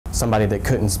somebody that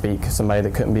couldn't speak, somebody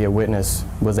that couldn't be a witness,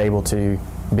 was able to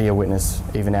be a witness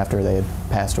even after they had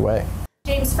passed away.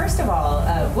 James, first of all,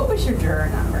 what was your juror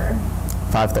number?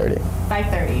 530.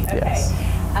 530, okay. Yes.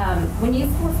 When you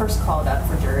were first called up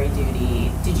for jury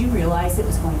duty, did you realize it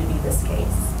was going to be this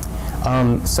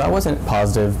case? So I wasn't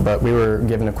positive, but we were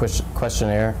given a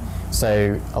questionnaire,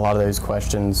 so a lot of those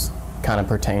questions kind of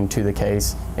pertain to the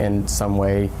case in some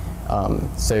way.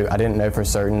 So I didn't know for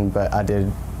certain, but I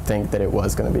did think that it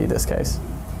was going to be this case.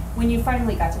 When you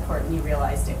finally got to court and you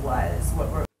realized it was,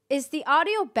 what were... Is the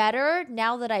audio better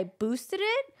now that I boosted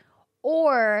it?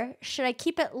 Or should I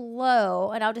keep it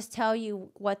low and I'll just tell you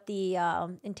what the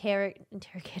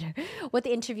interrogator, what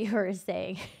the interviewer is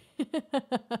saying? What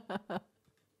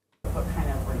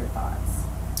kind of were your thoughts?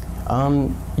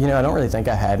 You know, I don't really think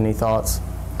I had any thoughts.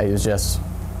 It was just,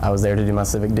 I was there to do my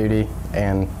civic duty,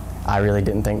 and I really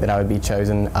didn't think that I would be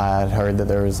chosen. I had heard that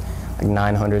there was like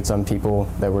 900 some people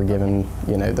that were given,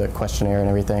 you know, the questionnaire and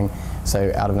everything.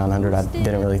 So out of 900, I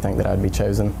didn't really think that I'd be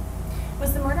chosen.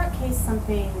 Was the Murdaugh case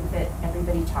something that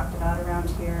everybody talked about around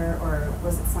here, or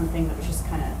was it something that was just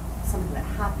kind of something that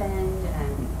happened?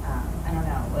 And I don't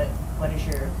know, what is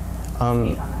your take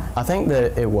on that? I think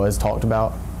that it was talked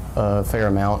about a fair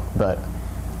amount, but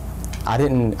I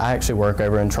actually work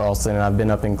over in Charleston, and I've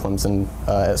been up in Clemson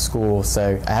at school,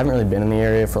 so I haven't really been in the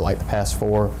area for like the past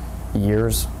 4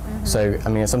 years. So, I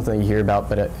mean, it's something that you hear about,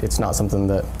 but it's not something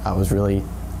that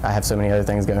I have so many other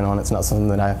things going on. It's not something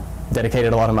that I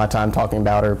dedicated a lot of my time talking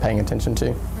about or paying attention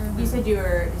to. You said you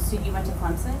went to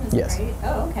Clemson, is yes. that right?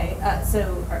 Oh, okay.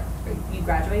 So you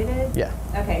graduated? Yeah.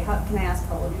 Okay, can I ask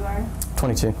how old you are?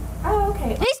 22. Oh,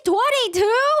 okay. He's 22?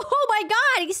 Oh my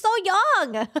God, he's so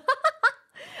young.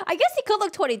 I guess he could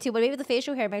look 22, but maybe the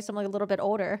facial hair makes him look a little bit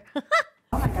older.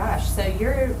 Oh my gosh, so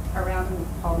you're around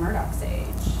Paul Murdaugh's age.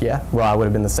 Yeah, well, I would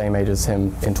have been the same age as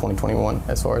him in 2021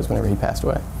 as far as whenever he passed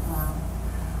away.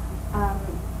 Wow.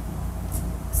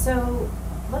 So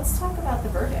let's talk about the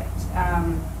verdict.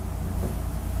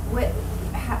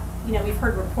 We've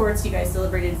heard reports you guys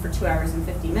deliberated for 2 hours and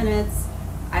 50 minutes.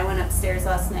 I went upstairs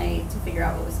last night to figure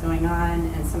out what was going on,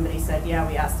 and somebody said, yeah,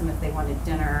 we asked them if they wanted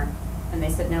dinner, and they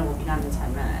said, no, we'll be done in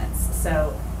 10 minutes.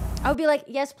 So I would be like,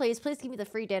 yes, please give me the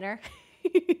free dinner.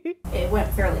 it went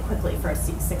fairly quickly for a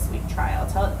 6-week trial.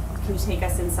 Can you take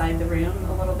us inside the room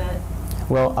a little bit?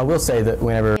 Well, I will say that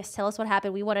whenever... Yes, tell us what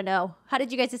happened. We want to know. How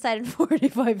did you guys decide in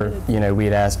 45 minutes? You know, we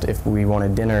had asked if we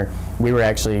wanted dinner. We were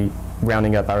actually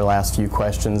rounding up our last few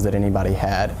questions that anybody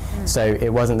had. So it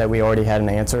wasn't that we already had an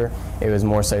answer. It was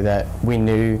more so that we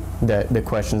knew that the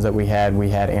questions that we had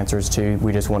answers to.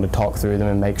 We just wanted to talk through them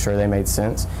and make sure they made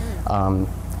sense.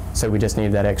 So we just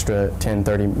needed that extra 10,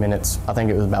 30 minutes. I think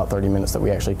it was about 30 minutes that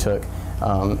we actually took.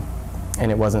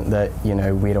 And it wasn't that, you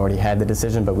know, we'd already had the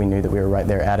decision, but we knew that we were right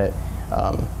there at it.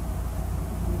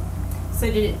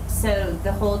 So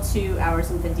the whole 2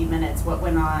 hours and 50 minutes, what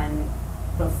went on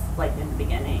like in the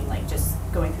beginning, like just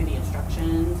going through the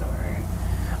instructions,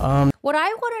 or? What I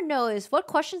want to know is what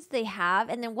questions they have,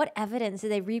 and then what evidence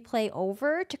did they replay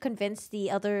over to convince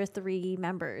the other 3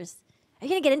 members? Are you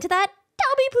going to get into that?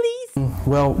 Tell me, please.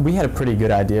 Well, we had a pretty good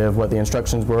idea of what the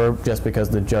instructions were just because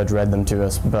the judge read them to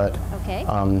us. But okay.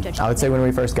 I would say when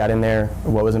we first got in there,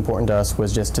 what was important to us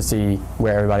was just to see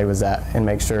where everybody was at and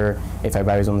make sure if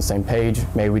everybody was on the same page.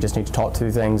 Maybe we just need to talk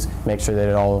through things, make sure that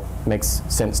it all makes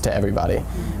sense to everybody.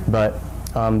 But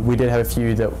we did have a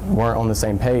few that weren't on the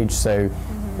same page, so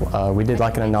we did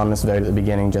like an anonymous vote at the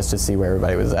beginning just to see where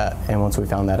everybody was at. And once we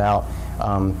found that out,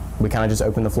 we kind of just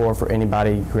opened the floor for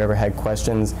anybody, whoever had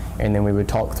questions, and then we would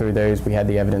talk through those. We had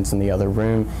the evidence in the other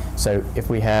room, so if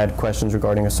we had questions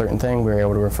regarding a certain thing, we were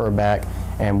able to refer back,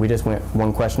 and we just went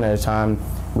one question at a time.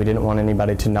 We didn't want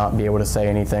anybody to not be able to say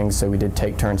anything, so we did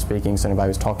take turns speaking, so nobody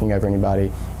was talking over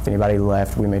anybody. If anybody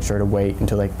left, we made sure to wait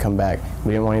until they could come back.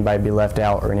 We didn't want anybody to be left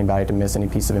out or anybody to miss any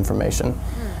piece of information.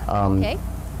 Okay.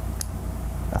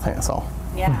 I think that's all.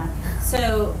 Yeah,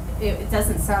 so it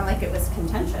doesn't sound like it was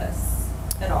contentious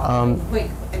at all.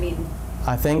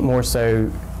 I think more so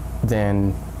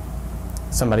than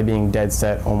somebody being dead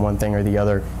set on one thing or the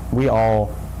other. We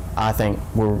all, I think,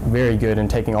 were very good in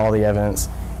taking all the evidence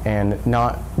and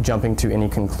not jumping to any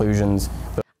conclusions.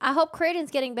 I hope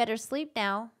Creighton's getting better sleep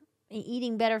now and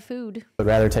eating better food. But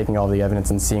rather taking all the evidence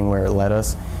and seeing where it led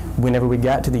us. Whenever we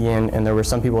got to the end and there were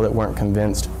some people that weren't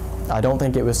convinced, I don't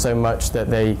think it was so much that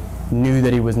they knew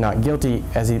that he was not guilty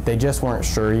as they just weren't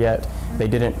sure yet. They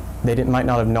might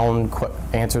not have known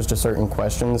answers to certain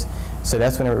questions. So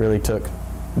that's when it really took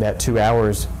that 2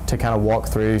 hours to kind of walk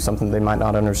through something they might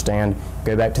not understand,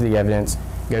 go back to the evidence,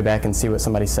 go back and see what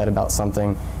somebody said about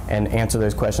something, and answer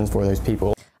those questions for those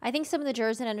people. I I think some of the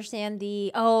jurors didn't understand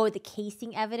the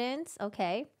casing evidence.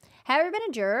 Okay. Have you ever been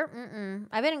a juror?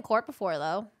 I've been in court before,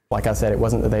 though. Like I said, it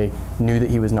wasn't that they knew that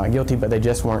he was not guilty, but they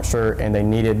just weren't sure, and they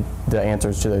needed the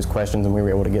answers to those questions, and we were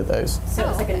able to get those. So it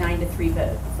was like a 9-3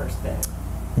 vote, the first vote?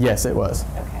 Yes, it was.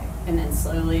 Okay. And then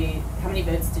slowly, how many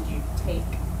votes did you take?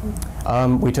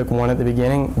 We took one at the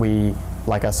beginning. We,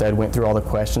 like I said, went through all the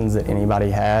questions that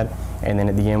anybody had, and then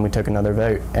at the end we took another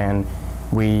vote. And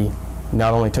we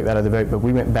not only took that other vote, but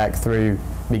we went back through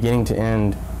beginning to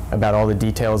end about all the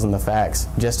details and the facts,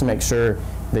 just to make sure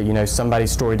that, you know,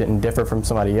 somebody's story didn't differ from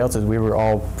somebody else's. We were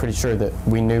all pretty sure that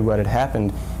we knew what had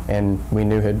happened, and we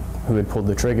knew who had pulled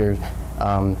the triggers.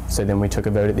 So then we took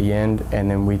a vote at the end, and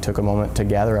then we took a moment to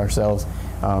gather ourselves.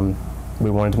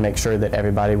 We wanted to make sure that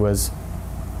everybody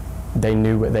they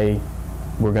knew what they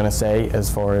were going to say as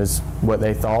far as what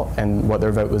they thought and what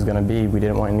their vote was going to be. We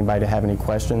didn't want anybody to have any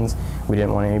questions. We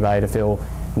didn't want anybody to feel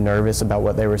nervous about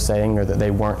what they were saying or that they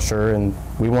weren't sure, and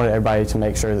we wanted everybody to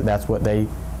make sure that that's what they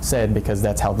said because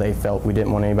that's how they felt. We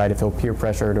didn't want anybody to feel peer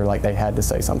pressured or like they had to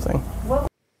say something.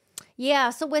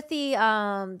 Yeah, so with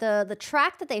the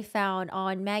track that they found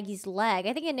on Maggie's leg,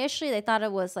 I think initially they thought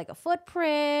it was like a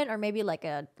footprint or maybe like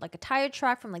a tire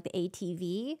track from like the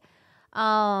ATV.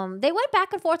 They went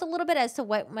back and forth a little bit as to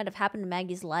what might have happened to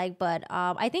Maggie's leg, but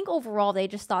I think overall they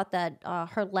just thought that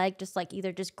her leg just like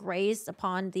either just grazed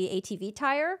upon the ATV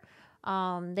tire.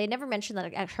 They never mentioned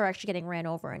that her actually getting ran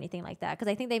over or anything like that,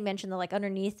 because I think they mentioned that like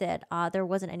underneath it there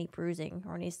wasn't any bruising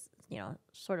or any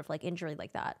sort of like injury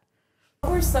like that.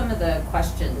 What were some of the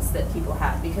questions that people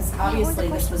had? Because obviously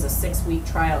this was a 6-week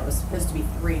trial. It was supposed to be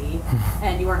 3,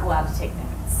 and you weren't allowed to take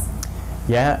notes.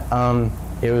 Yeah,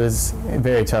 it was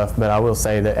very tough, but I will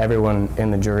say that everyone in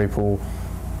the jury pool,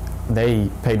 they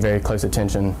paid very close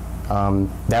attention.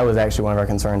 That was actually one of our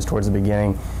concerns towards the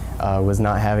beginning, was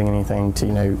not having anything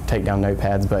to take down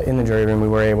notepads. But in the jury room, we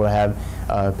were able to have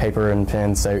paper and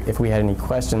pens. So if we had any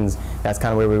questions, that's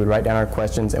kind of where we would write down our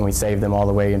questions, and we saved them all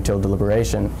the way until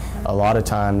deliberation. A lot of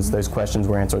times, those questions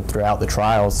were answered throughout the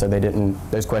trial, so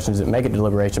those questions didn't make it to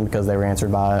deliberation because they were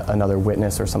answered by another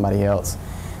witness or somebody else.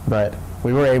 But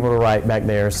we were able to write back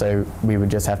there, so we would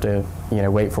just have to,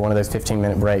 wait for one of those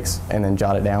 15-minute breaks and then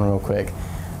jot it down real quick.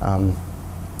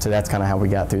 So that's kind of how we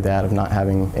got through that, of not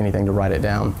having anything to write it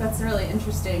down. That's really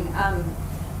interesting.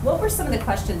 What were some of the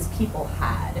questions people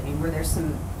had? I mean, were there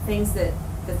some things that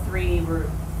the 3 were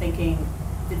thinking,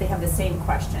 did they have the same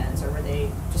questions, or were they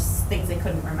just things they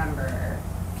couldn't remember?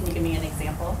 Can you give me an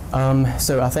example?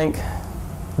 So I think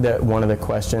that one of the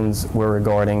questions were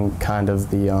regarding kind of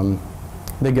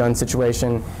the gun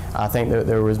situation. I think that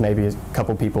there was maybe a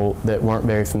couple people that weren't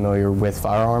very familiar with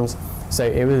firearms. So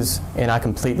it was, and I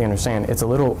completely understand, it's a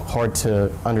little hard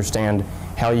to understand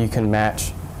how you can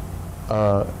match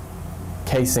a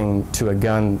casing to a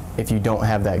gun if you don't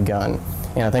have that gun.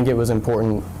 And I think it was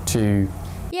important to...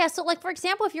 Yeah, so like, for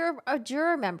example, if you're a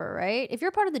juror member, right? If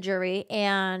you're part of the jury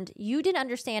and you didn't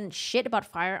understand shit about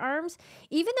firearms,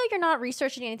 even though you're not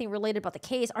researching anything related about the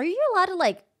case, are you allowed to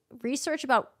like research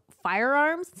about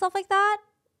firearms and stuff like that?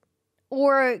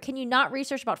 Or can you not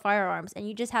research about firearms and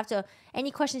you just have to,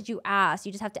 any questions you ask,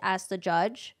 you just have to ask the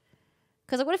judge?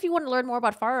 Because like, what if you want to learn more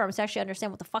about firearms to actually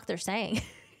understand what the fuck they're saying?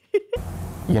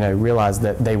 Realize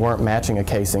that they weren't matching a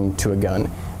casing to a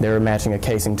gun. They were matching a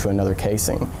casing to another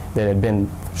casing that had been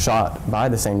shot by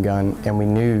the same gun, and we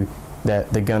knew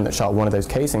that the gun that shot one of those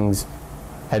casings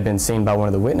had been seen by one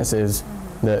of the witnesses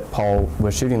that Paul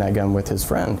was shooting that gun with his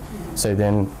friend. So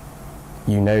then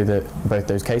that both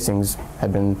those casings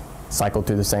had been cycled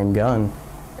through the same gun,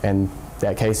 and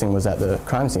that casing was at the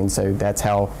crime scene. So that's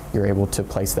how you're able to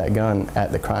place that gun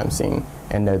at the crime scene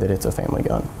and know that it's a family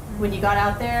gun. When you got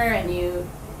out there and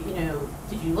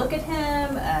did you look at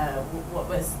him? What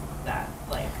was that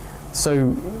like?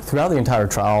 So throughout the entire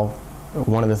trial,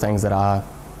 one of the things that I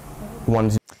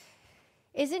wanted to...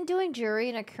 Isn't doing jury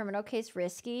in a criminal case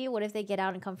risky? What if they get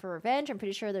out and come for revenge? I'm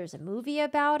pretty sure there's a movie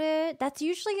about it.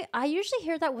 I usually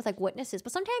hear that with like witnesses,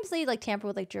 but sometimes they like tamper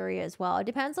with like jury as well. It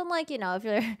depends on if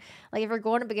you're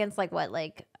going up against like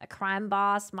a crime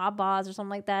boss, mob boss or something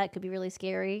like that. It could be really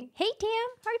scary. Hey Tam,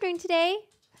 how are you doing today?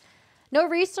 No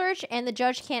research and the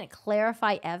judge can't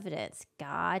clarify evidence.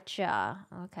 Gotcha.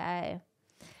 Okay.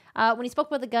 When he spoke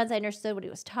about the guns, I understood what he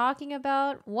was talking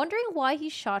about. Wondering why he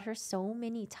shot her so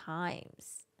many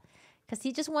times. Because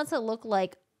he just wants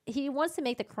he wants to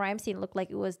make the crime scene look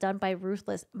like it was done by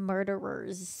ruthless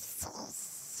murderers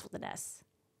with an S.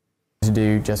 To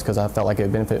do, just because I felt like it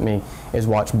would benefit me, is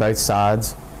watch both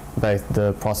sides both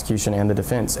the prosecution and the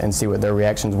defense and see what their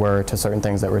reactions were to certain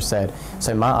things that were said.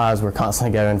 So my eyes were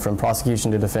constantly going from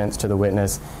prosecution to defense to the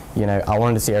witness. You know, I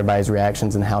wanted to see everybody's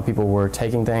reactions and how people were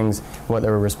taking things, what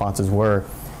their responses were.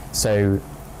 So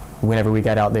whenever we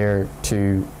got out there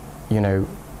to, you know,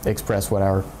 express what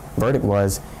our verdict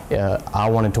was, I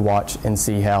wanted to watch and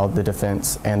see how the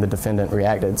defense and the defendant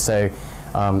reacted. So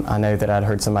I know that I'd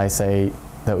heard somebody say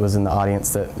that was in the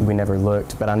audience that we never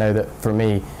looked, but I know that for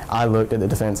me, I looked at the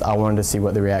defense. I wanted to see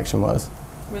what the reaction was.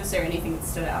 Was there anything that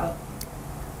stood out?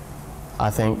 I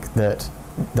think that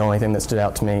the only thing that stood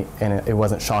out to me, and it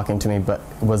wasn't shocking to me, but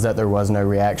was that there was no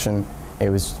reaction. It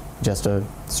was just a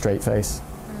straight face.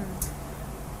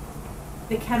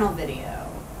 The kennel video,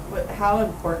 how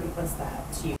important was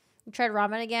that to you? You tried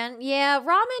ramen again? Yeah,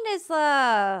 ramen is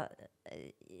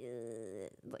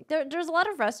like there's a lot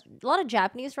of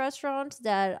Japanese restaurants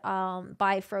that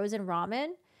buy frozen ramen.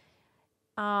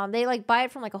 They like buy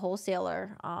it from like a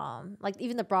wholesaler. Like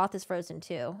even the broth is frozen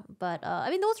too. But I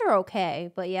mean those are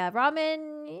okay. But yeah,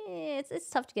 ramen, it's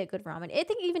tough to get good ramen. I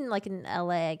think even like in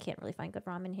LA, I can't really find good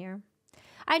ramen here.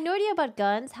 I had no idea about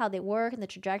guns, how they work, and the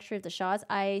trajectory of the shots.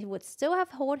 I would still have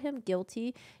held him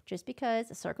guilty just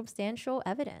because of circumstantial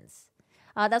evidence.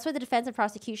 That's why the defense and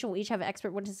prosecution will each have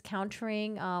expert witnesses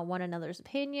countering one another's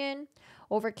opinion.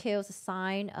 Overkill is a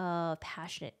sign of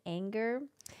passionate anger.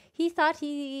 He thought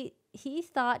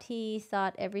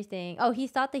everything. Oh, he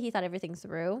thought that he thought everything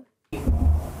through.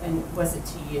 And was it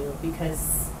to you?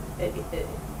 Because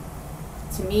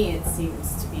to me, it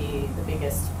seems to be the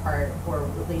biggest part, or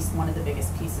at least one of the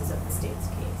biggest pieces of the state's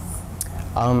case.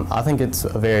 I think it's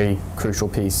a very crucial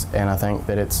piece, and I think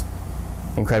that it's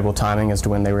incredible timing as to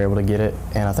when they were able to get it,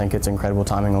 and I think it's incredible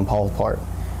timing on Paul's part.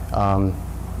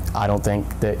 I don't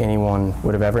think that anyone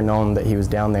would have ever known that he was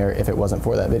down there if it wasn't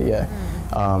for that video.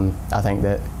 I think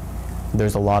that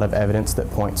there's a lot of evidence that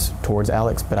points towards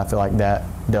Alex, but I feel like that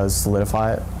does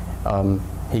solidify it.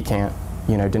 He can't,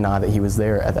 you know, deny that he was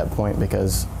there at that point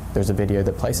because there's a video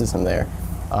that places him there.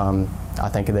 I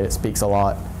think that it speaks a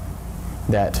lot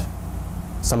that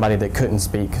somebody that couldn't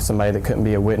speak, somebody that couldn't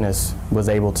be a witness, was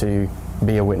able to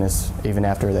be a witness even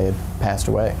after they had passed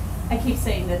away. I keep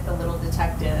saying that the little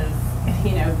detective,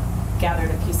 you know, gathered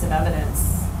a piece of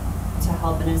evidence to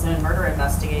help in his own murder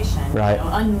investigation. Right. You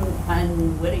know,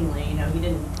 unwittingly, you know, he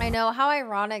didn't. I know. How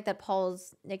ironic that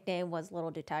Paul's nickname was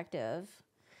Little Detective.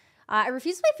 I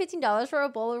refuse to pay $15 for a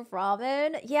bowl of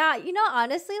ramen. Yeah, you know,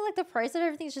 honestly, like the price of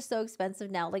everything is just so expensive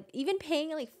now. Like even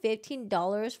paying like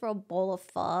 $15 for a bowl of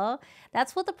pho,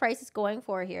 that's what the price is going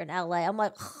for here in LA. I'm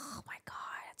like, oh my God,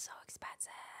 it's so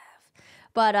expensive.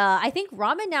 But I think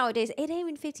ramen nowadays, it ain't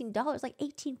even $15, like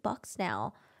 $18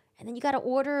 now. And then you got to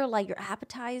order like your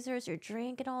appetizers, your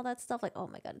drink and all that stuff. Like, oh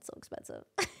my God, it's so expensive.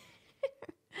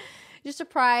 Just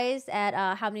surprised at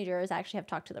how many jurors actually have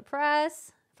talked to the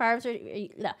press.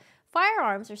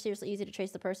 Firearms are seriously easy to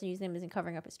trace. The person using them isn't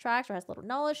covering up his tracks or has little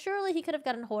knowledge. Surely he could have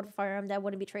gotten hold of a firearm that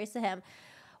wouldn't be traced to him.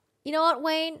 You know what,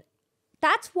 Wayne?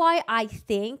 That's why I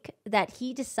think that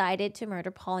he decided to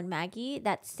murder Paul and Maggie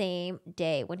that same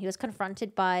day when he was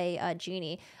confronted by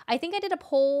Jeannie. I think I did a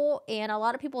poll and a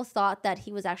lot of people thought that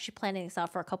he was actually planning this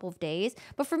out for a couple of days.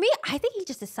 But for me, I think he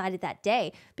just decided that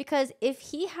day because if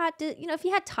he had to, you know, if he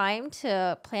had time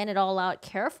to plan it all out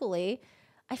carefully,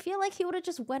 I feel like he would have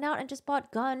just went out and just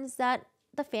bought guns that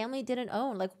the family didn't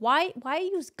own. Like, why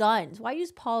use guns? Why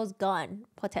use Paul's gun,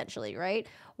 potentially, right?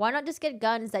 Why not just get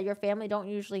guns that your family don't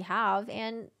usually have?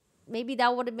 And maybe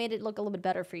that would have made it look a little bit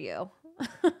better for you.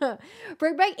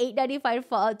 Bring back $8.95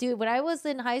 pho. Dude, when I was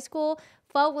in high school,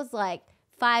 pho was like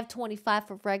 $5.25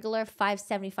 for regular,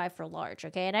 $5.75 for large,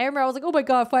 okay? And I remember I was like, oh my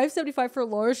God, $5.75 for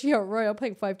large? Yeah, right, I'm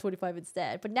paying $5.25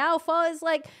 instead. But now pho is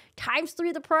like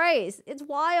 ×3 the price. It's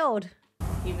wild.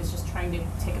 He was just trying to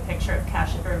take a picture of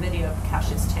Cash, or a video of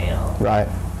Cash's tail. Right.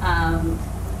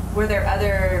 Were there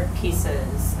other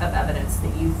pieces of evidence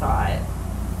that you thought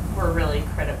were really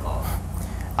critical?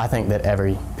 I think that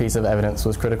every piece of evidence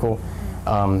was critical.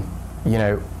 You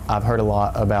know, I've heard a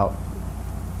lot about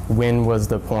when was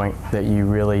the point that you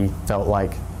really felt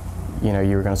like, you know,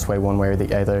 you were going to sway one way or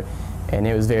the other. And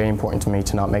it was very important to me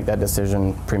to not make that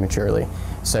decision prematurely.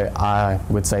 So I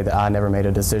would say that I never made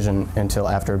a decision until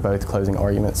after both closing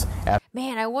arguments.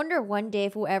 Man, I wonder one day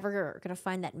if we're ever going to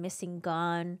find that missing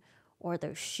gun or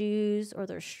their shoes or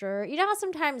their shirt. You know how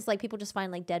sometimes like people just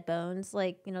find like dead bones,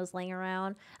 like, you know, just laying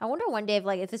around. I wonder one day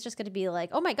if it's just going to be like,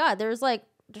 oh my God, there's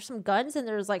some guns and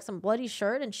there's like some bloody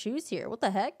shirt and shoes here. What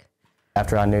the heck?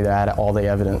 After I knew that I had all the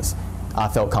evidence, I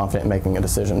felt confident in making a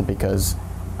decision because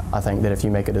I think that if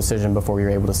you make a decision before you're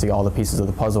able to see all the pieces of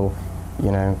the puzzle,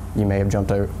 you know, you may have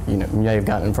jumped over, you know, you may have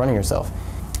gotten in front of yourself.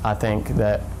 I think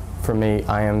that for me,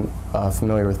 I am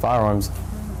familiar with firearms,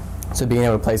 so being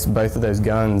able to place both of those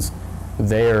guns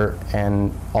there,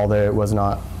 and although it was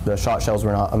not, the shot shells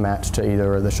were not a match to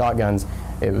either of the shotguns,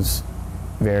 it was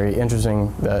very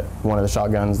interesting that one of the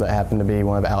shotguns that happened to be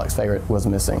one of Alex's favorite was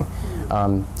missing.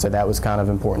 So that was kind of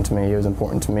important to me. It was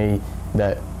important to me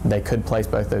that they could place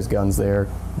both those guns there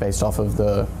based off of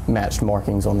the matched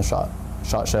markings on the shot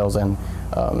shells and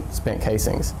spent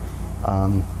casings.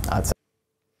 I'd say.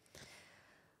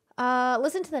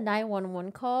 Listen to the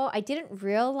 911 call. I didn't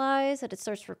realize that it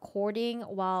starts recording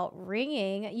while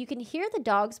ringing. You can hear the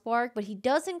dogs bark, but he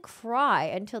doesn't cry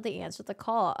until they answer the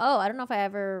call. Oh, I don't know if I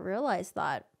ever realized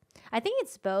that. I think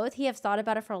it's both. He has thought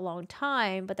about it for a long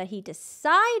time, but that he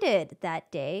decided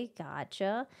that day,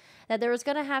 gotcha, that there was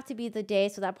going to have to be the day,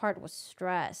 so that part was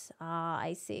stress. Ah,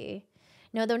 I see.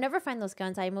 No, they'll never find those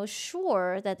guns. I'm most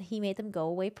sure that he made them go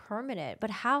away permanent. But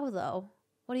how, though?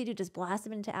 What do you do? Just blast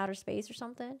them into outer space or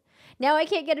something? Now I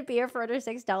can't get a beer for under $6.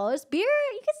 Beer,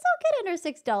 you can still get under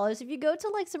 $6 if you go to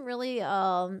like some really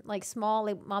like small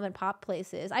like mom and pop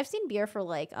places. I've seen beer for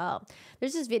like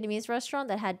there's this Vietnamese restaurant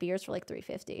that had beers for like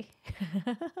 $3.50.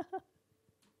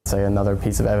 Say another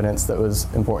piece of evidence that was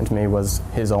important to me was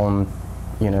his own,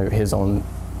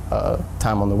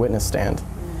 time on the witness stand.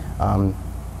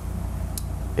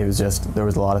 It was just, there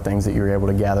was a lot of things that you were able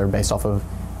to gather based off of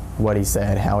what he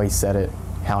said, how he said it,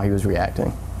 how he was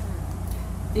reacting.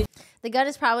 The gun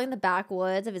is probably in the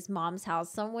backwoods of his mom's house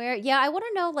somewhere. Yeah, I want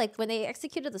to know, like, when they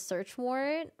executed the search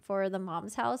warrant for the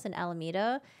mom's house in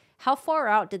Alameda, how far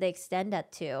out did they extend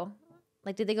that to?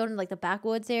 Like, did they go to, like, the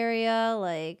backwoods area?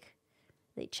 Like,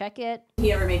 they check it? Did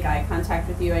he ever make eye contact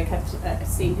with you? I kept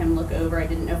seeing him look over. I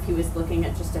didn't know if he was looking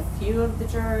at just a few of the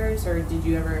jurors, or did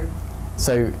you ever...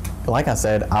 So, like I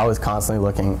said, I was constantly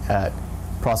looking at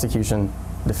prosecution,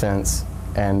 defense,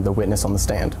 and the witness on the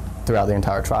stand throughout the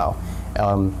entire trial.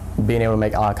 Being able to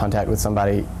make eye contact with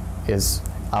somebody is,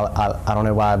 I don't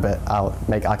know why, but I'll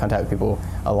make eye contact with people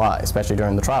a lot, especially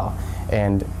during the trial.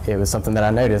 And it was something that I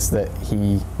noticed that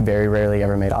he very rarely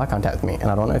ever made eye contact with me. And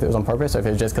I don't know if it was on purpose or if it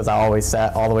was just because I always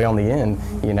sat all the way on the end.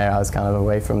 I was kind of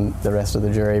away from the rest of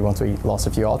the jury once we lost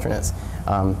a few alternates.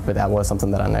 But that was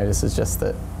something that I noticed, is just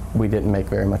that we didn't make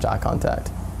very much eye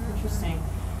contact. Interesting.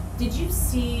 Did you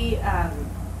see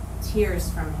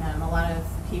tears from him? A lot of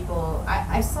people,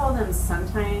 I saw them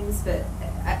sometimes, but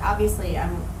obviously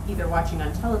I'm either watching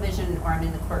on television or I'm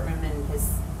in the courtroom and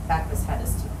his back was headed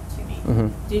to me.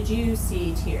 Mm-hmm. Did you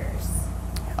see tears?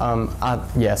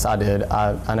 Yes, I did.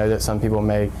 I know that some people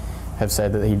may have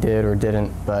said that he did or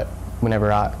didn't, but whenever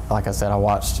like I said, I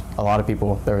watched a lot of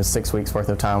people. There was 6 weeks worth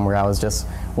of time where I was just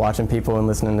watching people and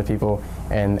listening to people,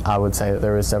 and I would say that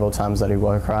there was several times that he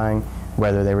was crying.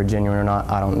 Whether they were genuine or not,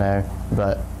 I don't know,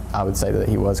 but I would say that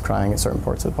he was crying at certain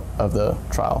parts of the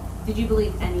trial. Did you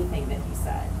believe anything that he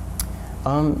said?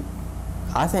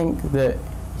 I think that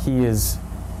he is,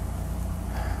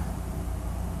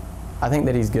 I think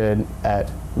that he's good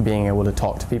at being able to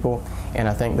talk to people, and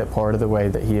I think that part of the way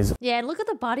that he is... Yeah, and look at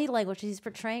the body language he's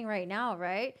portraying right now,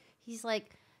 right? He's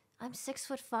like, I'm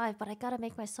 6'5", but I gotta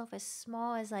make myself as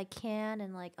small as I can,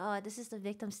 and like, oh, this is the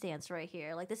victim stance right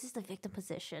here. Like, this is the victim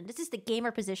position. This is the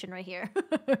gamer position right here.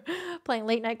 Playing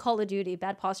late night Call of Duty,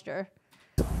 bad posture.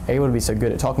 Able to be so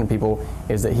good at talking to people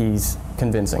is that he's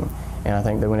convincing, and I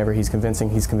think that whenever he's convincing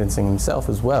himself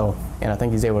as well, and I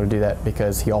think he's able to do that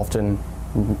because he often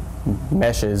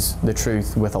meshes the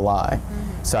truth with a lie.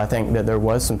 Mm-hmm. So I think that there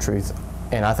was some truth,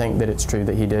 and I think that it's true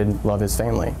that he did love his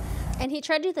family. And he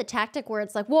tried to do the tactic where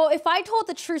it's like, well, if I told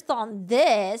the truth on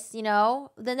this,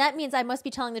 then that means I must be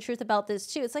telling the truth about this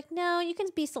too. It's like, no, you can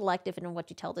be selective in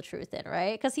what you tell the truth in,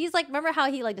 right? Because he's like, remember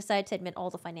how he like decided to admit all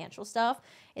the financial stuff?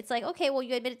 It's like, okay, well,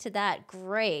 you admitted to that,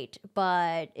 great,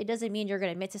 but it doesn't mean you're going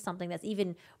to admit to something that's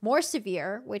even more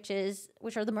severe, which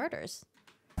are the murders.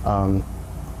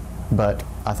 But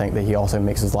I think that he also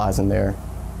mixes lies in there.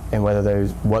 And what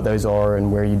those are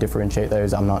and where you differentiate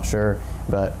those, I'm not sure.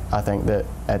 But I think that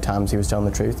at times he was telling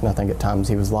the truth, and I think at times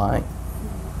he was lying.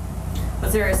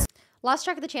 Was there a... Lost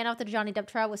track of the channel after the Johnny Depp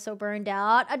trial, was so burned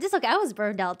out. I was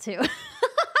burned out too.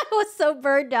 I was so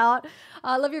burned out.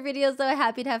 Love your videos though.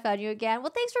 Happy to have found you again.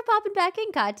 Well, thanks for popping back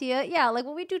in, Katya. Yeah, like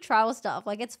when we do trial stuff,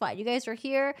 like it's fine. You guys are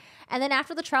here. And then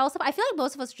after the trial stuff, I feel like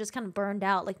most of us are just kind of burned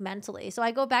out, like mentally. So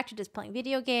I go back to just playing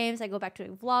video games. I go back to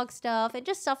doing vlog stuff and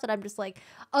just stuff that I'm just like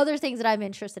other things that I'm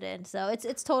interested in. So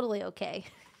it's totally okay.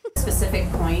 Specific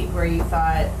point where you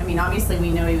thought, I mean, obviously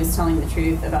we know he was telling the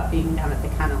truth about being down at the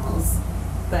kennels,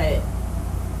 but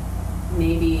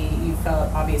maybe you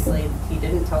felt obviously he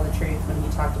didn't tell the truth when he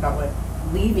talked about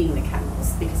leaving the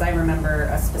kennels, because I remember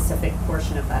a specific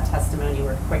portion of that testimony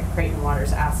where Creighton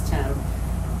Waters asked him,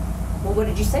 well, what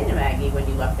did you say to Maggie when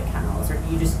you left the kennels? Or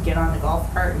did you just get on the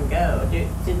golf cart and go? Did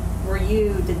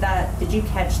you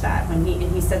catch that when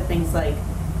he said things like,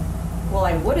 well,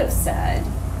 I would have said,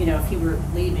 you know, if he were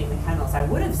leaving the kennels, I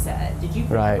would have said. Did you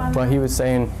pick up on Well, that? he was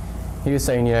saying, you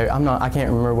know, I can't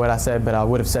remember what I said, but I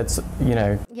would have said, you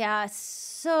know. Yeah,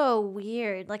 so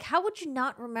weird. Like, how would you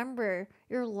not remember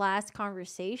your last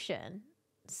conversation?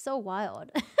 So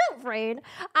wild. Rain,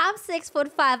 I'm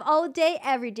 6'5" all day,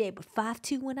 every day, but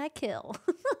 5'2" when I kill.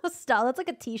 Stop. That's like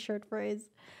a t-shirt phrase.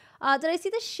 Did I see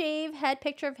the shave head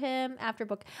picture of him after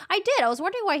book? I did. I was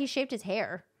wondering why he shaved his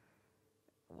hair.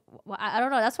 Well, I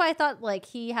don't know. That's why I thought like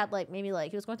he had like maybe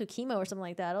like he was going through chemo or something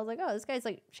like that. I was like, oh, this guy's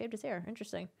like shaved his hair.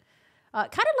 Interesting.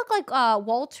 Kind of looked like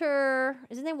Walter.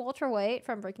 Is his name Walter White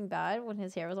from Breaking Bad when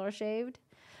his hair was all shaved?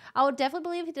 I would definitely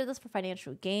believe he did this for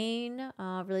financial gain,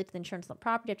 related to the insurance on the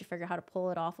property. You have to figure out how to pull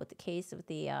it off with the case with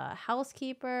the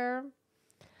housekeeper.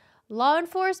 Law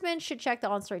enforcement should check the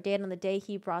on-story date on the day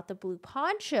he brought the blue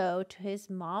poncho to his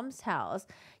mom's house.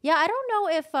 Yeah, I don't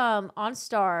know if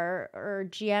OnStar or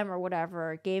GM or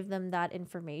whatever gave them that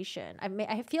information.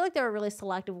 I feel like they were really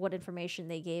selective what information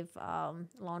they gave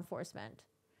law enforcement.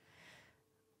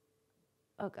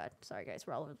 Oh, God. Sorry, guys.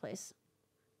 We're all over the place.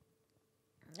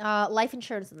 Life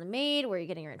insurance on the maid. Where are you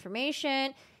getting your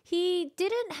information? He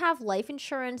didn't have life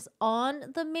insurance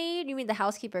on the maid. You mean the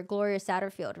housekeeper, Gloria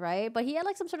Satterfield, right? But he had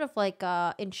like some sort of like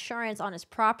insurance on his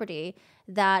property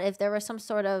that if there was some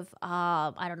sort of,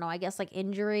 I don't know, I guess like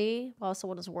injury while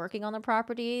someone was working on the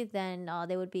property, then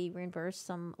they would be reimbursed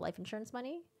some life insurance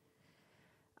money.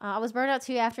 I was burned out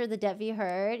too after the Debt v.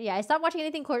 Heard. Yeah, I stopped watching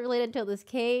anything court related until this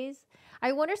case.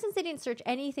 I wonder, since they didn't search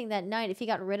anything that night, if he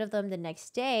got rid of them the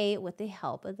next day with the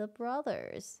help of the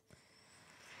brothers.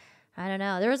 I don't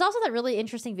know. There was also that really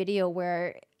interesting video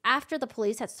where after the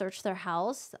police had searched their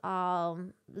house,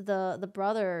 the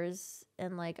brothers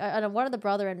and like one of the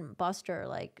brother and Buster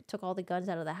like took all the guns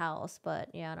out of the house. But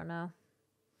yeah, I don't know.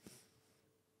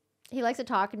 He likes to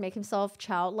talk and make himself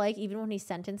childlike, even when he's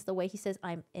sentenced. The way he says,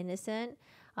 "I'm innocent."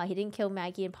 He didn't kill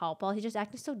Maggie and Paul Paul. He's just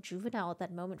acting so juvenile at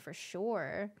that moment for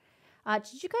sure.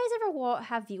 Did you guys ever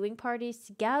have viewing parties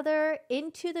together?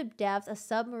 Into the Depths, a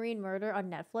submarine murder on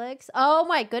Netflix. Oh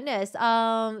my goodness.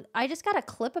 I just got a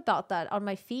clip about that on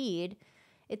my feed.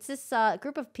 It's this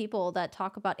group of people that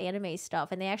talk about anime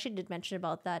stuff, and they actually did mention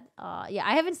about that. Yeah,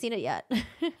 I haven't seen it yet.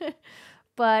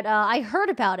 But I heard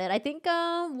about it. I think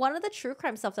one of the true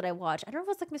crime stuff that I watched, I don't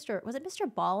know if it was like was it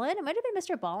Mr. Ballin? It might have been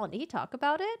Mr. Ballin. Did he talk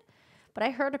about it? But I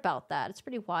heard about that. It's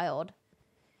pretty wild.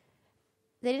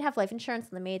 They didn't have life insurance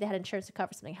on the maid. They had insurance to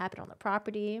cover something happened on the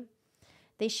property.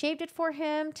 They shaved it for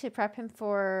him to prep him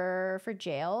for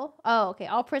jail. Oh, okay.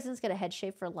 All prisons get a head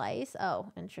shave for lice.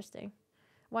 Oh, interesting.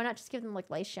 Why not just give them like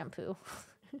lice shampoo?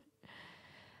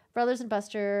 Brothers and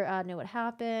Buster knew what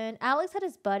happened. Alex had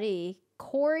his buddy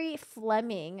Corey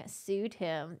Fleming sued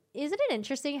him. Isn't it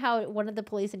interesting how one of the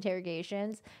police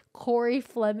interrogations, Corey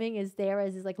Fleming is there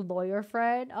as his like lawyer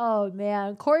friend? Oh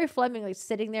man, Corey Fleming like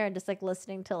sitting there and just like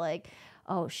listening to like,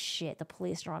 oh shit, the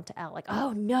police are on to Alex. Like,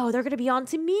 oh no, they're gonna be on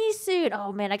to me soon.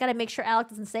 Oh man, I gotta make sure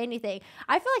Alex doesn't say anything.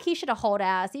 I feel like he should have hauled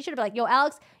ass. He should have been like, yo,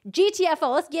 Alex,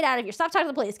 GTFO, let's get out of here. Stop talking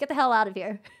to the police. Get the hell out of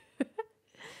here.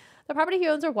 The property he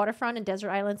owns are waterfront and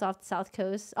desert islands off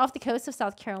the coast of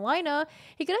South Carolina.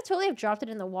 He could have totally have dropped it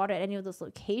in the water at any of those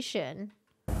locations.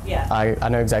 Yeah. I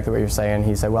know exactly what you're saying.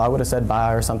 He said, well, I would have said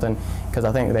bye or something, because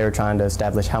I think they were trying to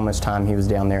establish how much time he was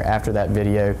down there after that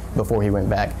video before he went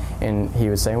back. And he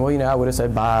was saying, well, you know, I would have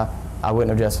said bye. I wouldn't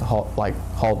have just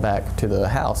hauled back to the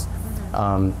house.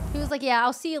 He was like, yeah,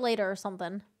 I'll see you later or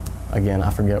something. Again, I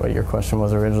forget what your question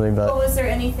was originally, but... Well, was there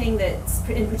anything that's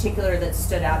in particular that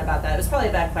stood out about that? It was probably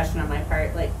a bad question on my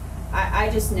part. Like, I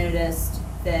just noticed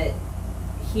that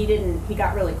he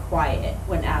got really quiet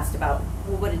when asked about,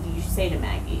 well, what did you say to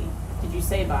Maggie? Did you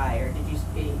say bye, or did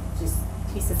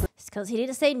he said... It's because he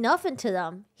didn't say nothing to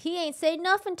them. He ain't say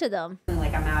nothing to them.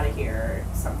 Like, I'm out of here,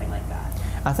 or something like that.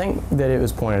 I think that it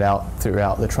was pointed out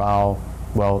throughout the trial,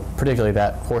 well, particularly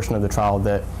that portion of the trial,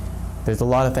 that there's a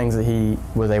lot of things that he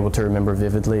was able to remember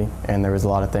vividly, and there was a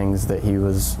lot of things that he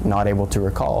was not able to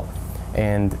recall.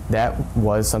 And that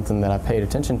was something that I paid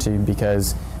attention to,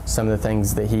 because some of the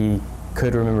things that he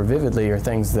could remember vividly are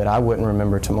things that I wouldn't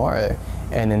remember tomorrow.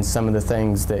 And then some of the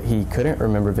things that he couldn't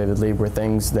remember vividly were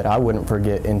things that I wouldn't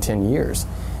forget in 10 years.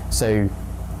 So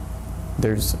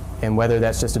and whether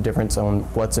that's just a difference on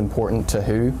what's important to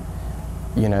who,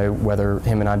 you know, whether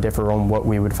him and I differ on what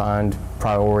we would find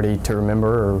priority to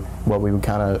remember or what we would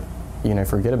kind of, you know,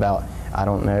 forget about, I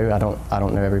don't know. I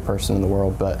don't know every person in the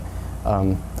world, but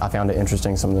I found it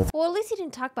interesting, some of the Well, at least he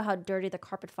didn't talk about how dirty the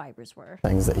carpet fibers were.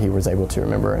 things that he was able to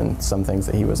remember and some things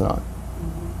that he was not.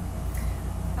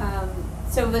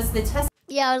 So was the test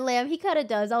Yeah, Lamb, he kind of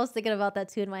does. I was thinking about that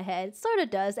too in my head. Sort of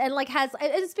does. And like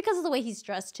it's because of the way he's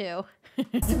dressed too.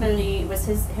 testimony, was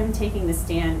him taking the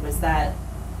stand,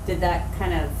 did that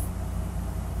kind of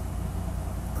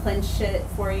clinch it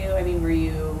for you? I mean,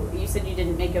 you said you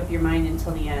didn't make up your mind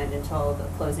until the end, until the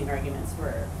closing arguments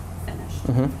were finished.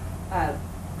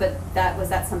 But was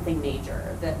that something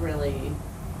major that really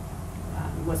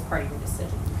was part of your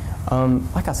decision?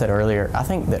 Like I said earlier, I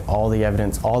think that all the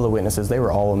evidence, all the witnesses, they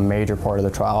were all a major part of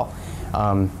the trial.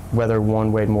 Whether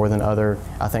one weighed more than other,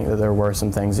 I think that there were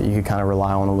some things that you could kind of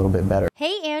rely on a little bit better.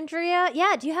 Hey, Andrea.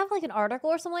 Yeah, do you have like an article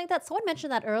or something like that? Someone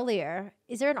mentioned that earlier.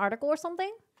 Is there an article or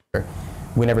something?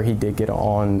 Whenever he did get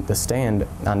on the stand,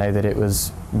 I know that it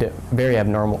was very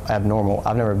abnormal. I've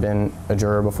never been a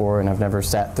juror before, and I've never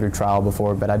sat through trial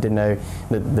before, but I did know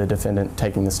that the defendant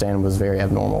taking the stand was very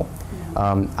abnormal.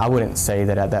 I wouldn't say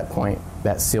that at that point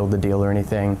that sealed the deal or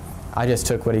anything. I just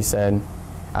took what he said.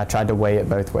 I tried to weigh it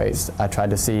both ways. I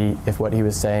tried to see if what he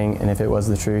was saying and if it was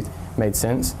the truth made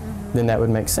sense, then that would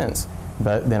make sense.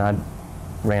 But then I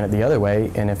ran it the other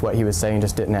way, and if what he was saying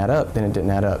just didn't add up, then it didn't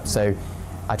add up. So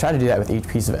I tried to do that with each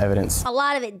piece of evidence. A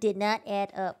lot of it did not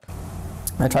add up.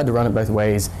 I tried to run it both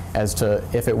ways as to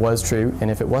if it was true and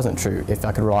if it wasn't true, if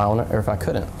I could rely on it or if I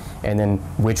couldn't. And then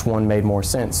which one made more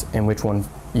sense and which one,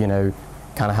 you know,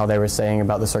 kind of how they were saying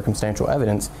about the circumstantial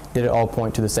evidence, did it all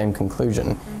point to the same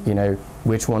conclusion? You know,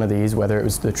 which one of these, whether it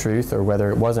was the truth or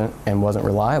whether it wasn't and wasn't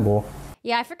reliable.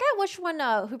 Yeah, I forgot which one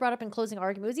who brought up in closing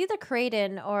argument. It was either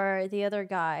Creighton or the other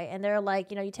guy. And they're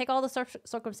like, you know, you take all the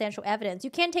circumstantial evidence.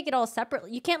 You can't take it all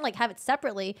separately. You can't like have it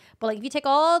separately. But like if you take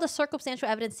all the circumstantial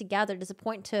evidence together, does it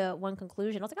point to one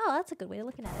conclusion? I was like, oh, that's a good way of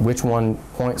looking at it. Which one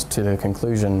points to the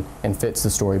conclusion and fits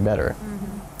the story better?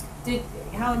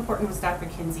 How important was Dr.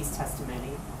 Kinsey's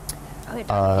testimony? Oh, yeah,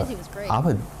 Dr. Kinsey was great.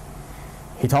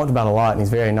 He talked about a lot, and he's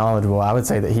very knowledgeable. I would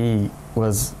say that he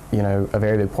was, you know, a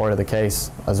very big part of the case,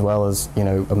 as well as, you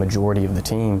know, a majority of the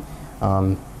team.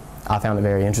 I found it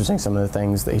very interesting, some of the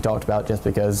things that he talked about, just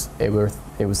because it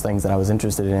was things that I was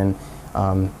interested in.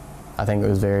 I think it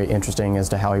was very interesting as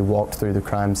to how he walked through the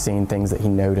crime scene, things that he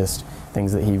noticed,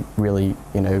 things that he really,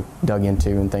 you know, dug into,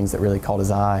 and things that really caught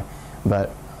his eye. But,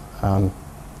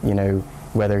 you know,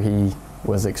 whether he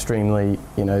was extremely,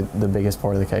 you know, the biggest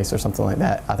part of the case or something like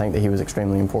that, I think that he was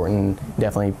extremely important and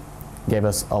definitely gave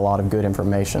us a lot of good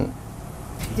information.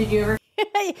 Did you ever?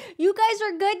 You guys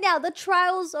are good now. The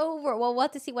trial's over. Well, we'll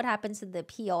have to see what happens in the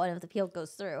appeal and if the appeal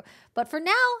goes through. But for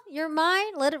now, you're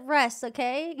mine. Let it rest,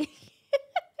 okay?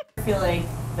 I feel like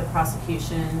the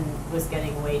prosecution was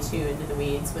getting way too into the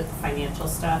weeds with the financial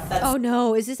stuff. Oh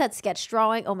no, is this that sketch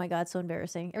drawing? Oh my God, so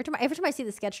embarrassing. Every time I see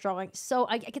the sketch drawing,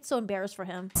 I get so embarrassed for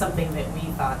him. Something that we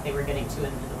thought they were getting too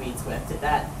into the weeds with. Did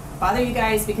that bother you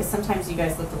guys? Because sometimes you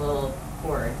guys looked a little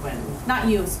bored when, not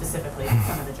you specifically, but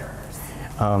some of the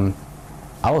jurors.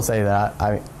 I will say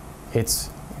that it's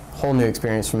a whole new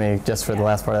experience for me, just for the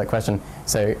last part of that question.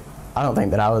 So I don't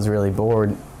think that I was really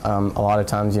bored. A lot of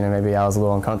times, you know, maybe I was a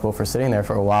little uncomfortable for sitting there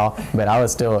for a while, but I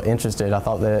was still interested. I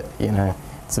thought that, you know,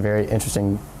 it's a very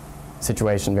interesting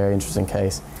situation, very interesting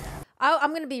case. I'm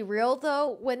going to be real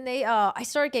though. When they, I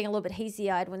started getting a little bit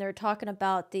hazy-eyed when they were talking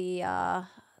about the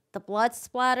blood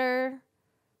splatter,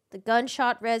 the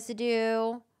gunshot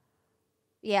residue.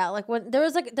 Yeah, like when there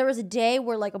was a day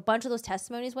where like a bunch of those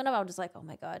testimonies went up. I was just like, oh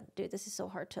my God, dude, this is so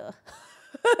hard to,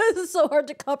 this is so hard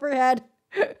to comprehend.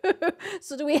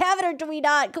 So do we have it or do we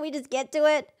not? Can we just get to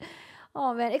it?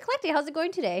 Oh man, Eclectic, how's it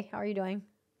going today? How are you doing?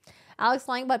 Alex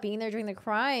lying about being there during the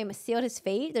crime sealed his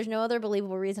fate. There's no other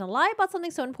believable reason to lie about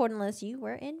something so important unless you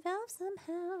were involved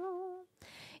somehow.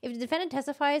 If the defendant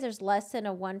testifies, there's less than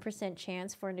a 1%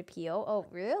 chance for an appeal. Oh,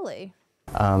 really?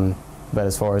 But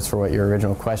as far as for what your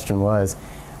original question was,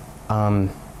 I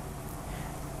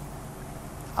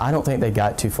don't think they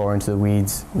got too far into the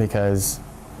weeds because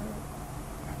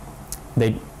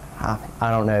I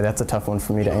don't know, that's a tough one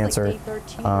for me to answer. Like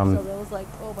 13 so that was like,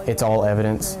 oh my it's God, all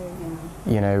evidence,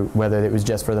 you know, whether it was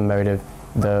just for the motive.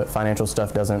 The financial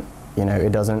stuff doesn't, you know,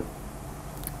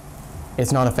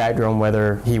 it's not a factor on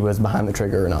whether he was behind the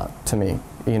trigger or not, to me.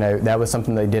 You know, that was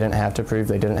something they didn't have to prove.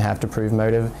 They didn't have to prove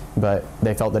motive, but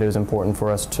they felt that it was important for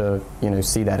us to, you know,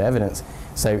 see that evidence.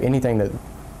 So anything that,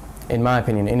 in my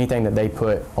opinion, anything that they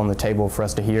put on the table for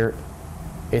us to hear,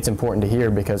 it's important to hear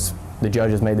because the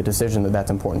judge has made the decision that that's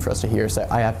important for us to hear. So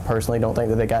I personally don't think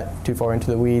that they got too far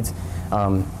into the weeds,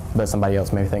 but somebody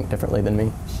else may think differently than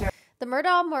me. Sure. The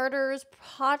Murdaugh Murders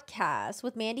podcast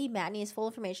with Mandy Matney is full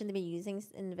information they've been using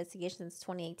in the investigation since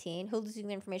 2018. Hulu's using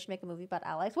the information to make a movie about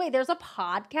Alex. Wait, there's a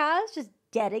podcast just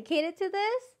dedicated to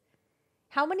this?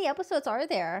 How many episodes are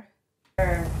there?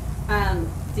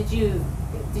 Did you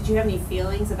have any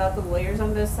feelings about the lawyers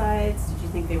on both sides? Did you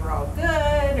think they were all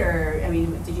good, or I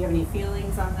mean, did you have any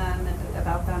feelings on them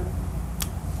about them?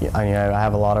 Yeah, I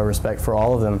have a lot of respect for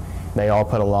all of them. They all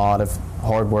put a lot of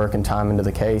hard work and time into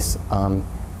the case.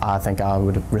 I think I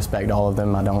would respect all of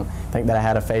them. I don't think that I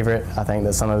had a favorite. I think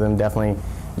that some of them definitely,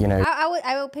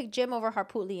 I would pick Jim over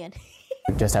Harpootlian.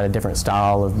 just had a different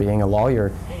style of being a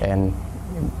lawyer, and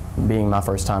being my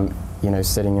first time,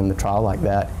 sitting in the trial like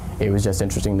that, it was just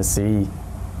interesting to see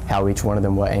how each one of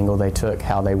them, what angle they took,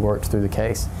 how they worked through the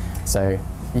case. So,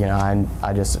 I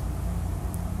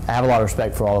have a lot of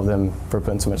respect for all of them for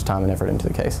putting so much time and effort into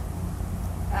the case.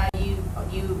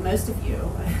 Most of you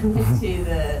went to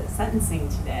the sentencing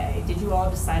today. Did you all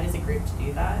decide as a group to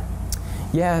do that?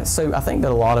 Yeah, so I think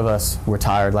that a lot of us were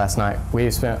tired last night. We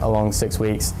spent a long 6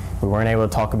 weeks. We weren't able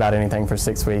to talk about anything for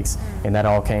 6 weeks, and that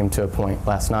all came to a point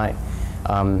last night.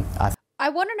 I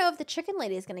want to know if the chicken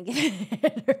lady is going to give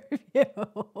an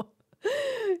interview.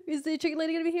 Is the chicken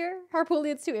lady going to be here?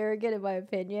 Harpootlian's too arrogant, in my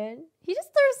opinion. He just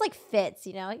throws fits,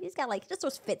 He's got he just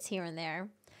throws fits here and there.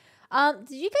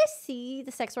 Did you guys see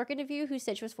the sex work interview who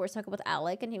said she was forced to hook up with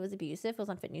Alec and he was abusive? It was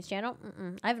on Fit News Channel.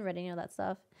 I haven't read any of that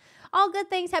stuff. All good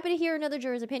things. Happy to hear another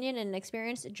juror's opinion and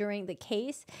experience during the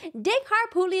case. Dick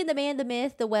Harpootlian, the man, the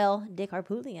myth, Dick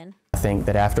Harpootlian. I think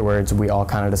that afterwards we all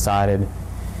kind of decided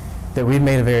that we'd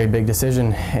made a very big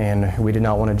decision, and we did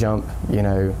not want to jump,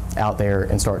 out there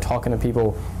and start talking to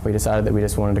people. We decided that we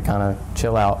just wanted to kind of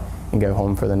chill out and go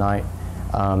home for the night.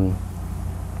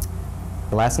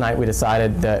 Last night we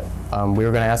decided that we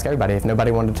were going to ask everybody. If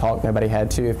nobody wanted to talk, nobody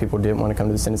had to. If people didn't want to come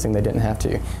to the sentencing, they didn't have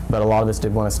to. But a lot of us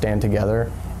did want to stand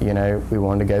together. We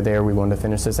wanted to go there. We wanted to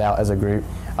finish this out as a group.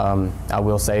 I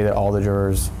will say that all the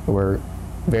jurors were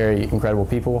very incredible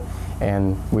people,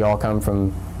 and we all come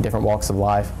from different walks of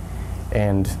life,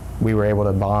 and we were able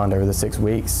to bond over the 6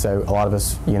 weeks. So a lot of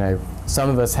us, some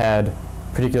of us had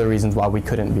particular reasons why we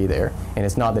couldn't be there. And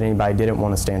it's not that anybody didn't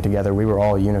want to stand together. We were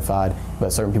all unified,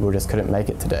 but certain people just couldn't make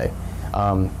it today.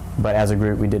 But as a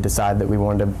group, we did decide that we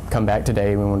wanted to come back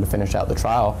today. We wanted to finish out the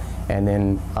trial, and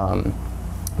then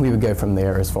we would go from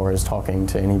there as far as talking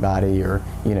to anybody, or,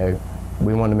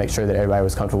 we wanted to make sure that everybody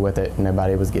was comfortable with it and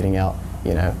nobody was getting out,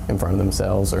 in front of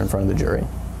themselves or in front of the jury.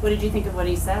 What did you think of what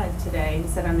he said today? He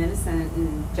said, "I'm innocent,"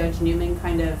 and Judge Newman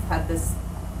kind of had this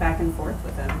back and forth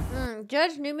with him.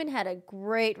 Judge Newman had a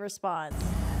great response.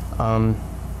 I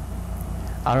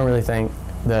don't really think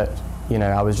that,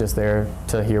 I was just there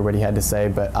to hear what he had to say,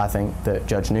 but I think that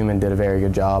Judge Newman did a very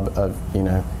good job of,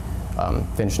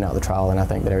 finishing out the trial, and I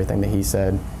think that everything that he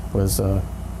said was a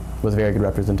very good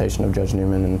representation of Judge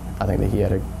Newman, and I think that he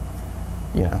had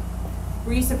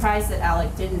Were you surprised that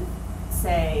Alec didn't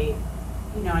say,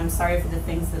 "I'm sorry for the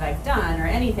things that I've done," or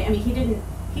anything? I mean,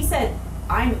 he said,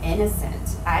 "I'm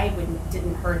innocent. I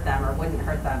didn't hurt them or wouldn't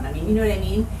hurt them." I mean, you know what I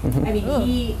mean? Mm-hmm. I mean,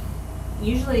 he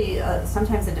usually,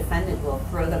 sometimes a defendant will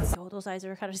throw themselves. Oh, those eyes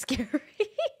are kind of scary.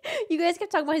 You guys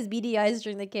kept talking about his beady eyes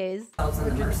during the case. In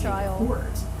the mercy of the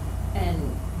court,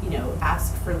 and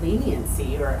ask for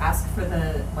leniency or ask for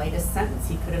the lightest sentence.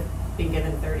 He could have been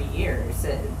given 30 years,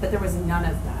 but there was none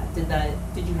of that.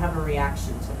 Did you have a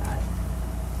reaction to that?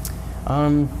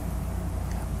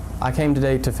 I came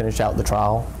today to finish out the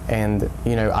trial, and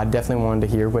I definitely wanted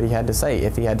to hear what he had to say,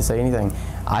 if he had to say anything.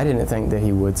 I didn't think that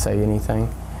he would say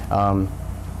anything. I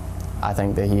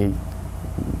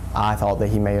thought that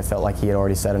he may have felt like he had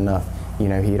already said enough. He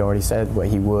had already said what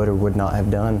he would or would not have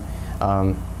done.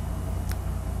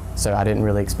 So I didn't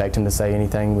really expect him to say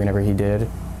anything. Whenever he did,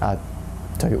 I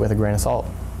took it with a grain of salt.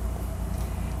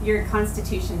 Your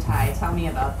Constitution tie, tell me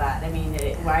about that. I mean,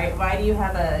 why do you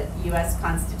have a U.S.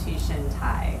 Constitution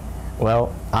tie?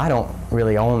 Well, I don't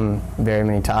really own very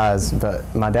many ties, but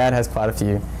my dad has quite a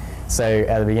few. So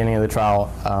at the beginning of the trial,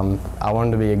 I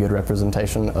wanted to be a good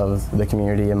representation of the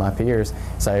community and my peers.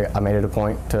 So I made it a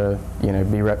point to,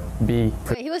 be.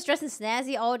 He was dressing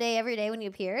snazzy all day, every day when he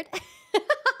appeared.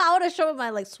 I would have shown him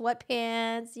my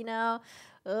sweatpants,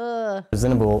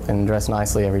 presentable and dress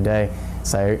nicely every day.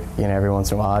 So, every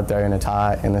once in a while I'd throw in a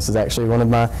tie, and this is actually one of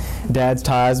my dad's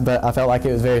ties, but I felt like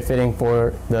it was very fitting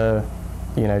for the,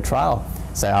 trial.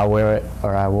 So I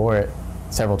wore it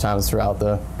several times throughout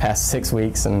the past 6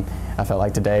 weeks, and I felt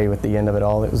like today, with the end of it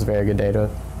all, it was a very good day to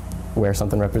wear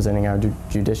something representing our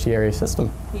judiciary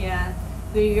system. Yeah.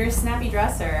 You're a snappy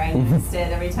dresser. I noticed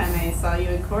it every time I saw you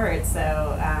in court.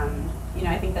 So,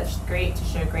 I think that's great to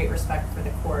show great respect for the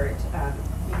court.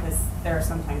 because there are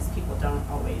sometimes people don't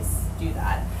always do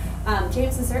that.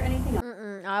 James, is there anything else?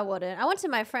 I wouldn't. I went to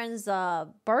my friend's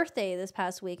birthday this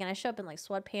past week, and I showed up in like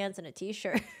sweatpants and a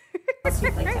t-shirt.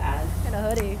 You'd like to add? And a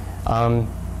hoodie.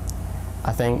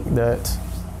 I think that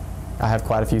I have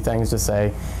quite a few things to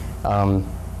say.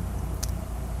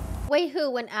 Wait, who?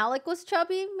 When Alec was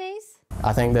chubby, Mace?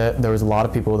 I think that there was a lot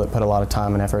of people that put a lot of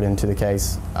time and effort into the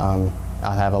case.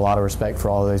 I have a lot of respect for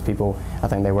all of those people. I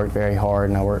think they worked very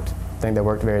hard, and I think they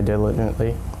worked very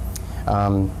diligently.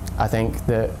 I think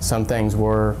that some people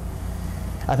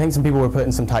were put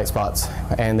in some tight spots,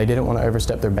 and they didn't want to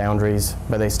overstep their boundaries,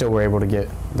 but they still were able to get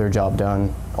their job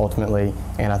done ultimately,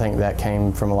 and I think that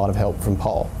came from a lot of help from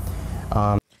Paul.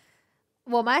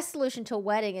 Well, my solution to a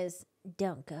wedding is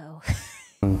don't go.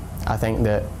 I think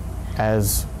that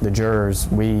as the jurors,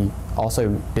 we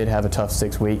also did have a tough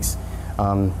 6 weeks.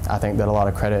 I think that a lot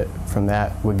of credit from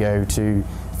that would go to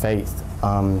Faith.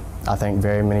 I think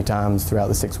very many times throughout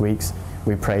the 6 weeks,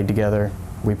 we prayed together.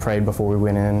 We prayed before we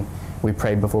went in. We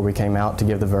prayed before we came out to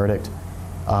give the verdict.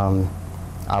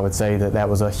 I would say that that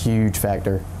was a huge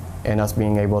factor in us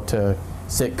being able to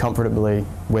sit comfortably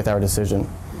with our decision.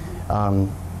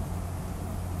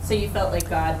 So you felt like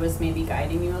God was maybe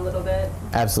guiding you a little bit?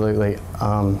 Absolutely.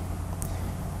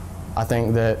 I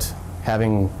think that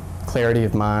having clarity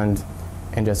of mind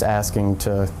and just asking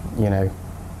to,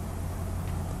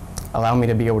 allow me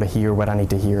to be able to hear what I need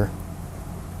to hear.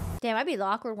 Damn, I'd be the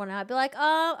awkward one. I'd be like,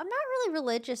 I'm not really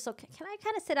religious, so can I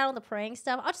kind of sit out on the praying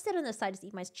stuff? I'll just sit on the side, just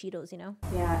eat my Cheetos,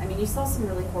 Yeah, I mean, you saw some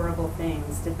really horrible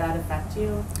things. Did that affect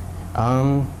you?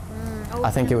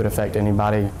 I think it would affect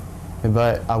anybody,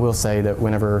 but I will say that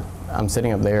whenever I'm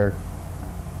sitting up there,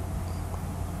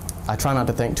 I try not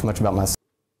to think too much about myself.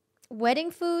 Wedding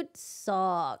food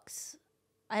sucks.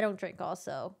 I don't drink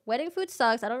also. Wedding food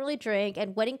sucks. I don't really drink,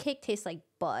 and wedding cake tastes like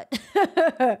butt.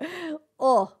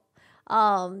 Oh.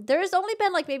 There's only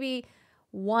been like maybe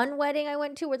one wedding I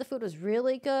went to where the food was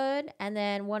really good, and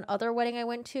then one other wedding I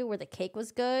went to where the cake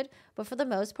was good. But for the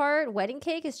most part, wedding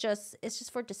cake is just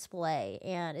for display,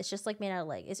 and it's just like made out of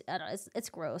like I don't know, it's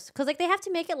gross because like they have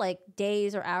to make it like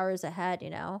days or hours ahead,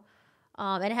 and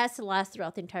it has to last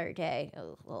throughout the entire day.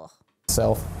 Ugh.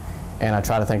 Self, and I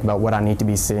try to think about what I need to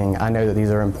be seeing. I know that these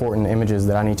are important images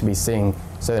that I need to be seeing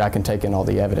so that I can take in all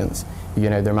the evidence.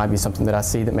 There might be something that I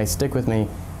see that may stick with me.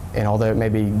 And although it may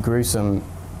be gruesome,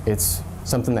 it's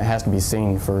something that has to be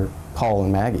seen for Paul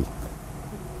and Maggie.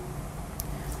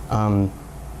 I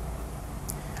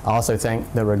also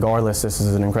think that regardless, this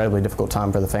is an incredibly difficult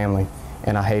time for the family,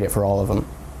 and I hate it for all of them.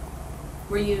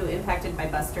 Were you impacted by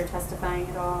Buster testifying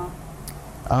at all?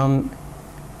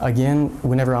 Again,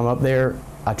 whenever I'm up there,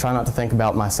 I try not to think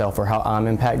about myself or how I'm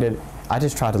impacted. I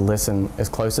just try to listen as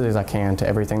closely as I can to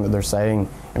everything that they're saying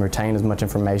and retain as much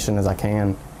information as I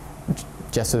can,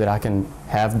 just so that I can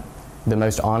have the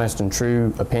most honest and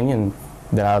true opinion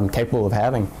that I'm capable of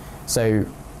having. So,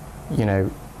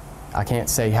 I can't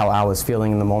say how I was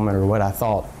feeling in the moment or what I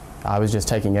thought. I was just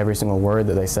taking every single word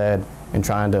that they said and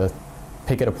trying to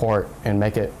pick it apart and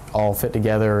make it all fit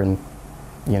together and,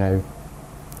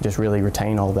 just really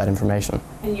retain all of that information.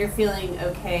 And you're feeling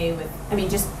okay with,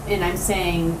 and I'm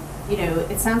saying,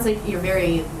 it sounds like you're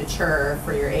very mature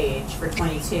for your age, for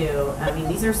 22.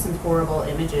 These are some horrible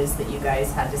images that you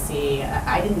guys had to see.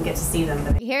 I didn't get to see them.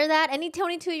 But You hear that? Any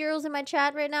 22-year-olds in my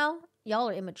chat right now? Y'all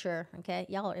are immature, okay?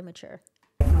 Y'all are immature.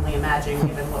 I can only imagine,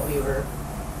 given what we were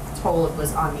told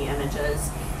was on the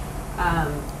images.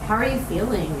 How are you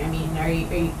feeling?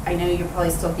 I know you're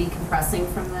probably still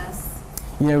decompressing from this.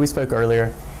 We spoke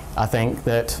earlier. I think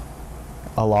that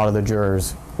a lot of the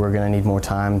jurors were going to need more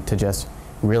time to just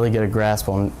really get a grasp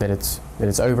on that it's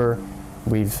over.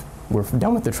 We're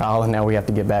done with the trial, and now we have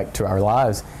to get back to our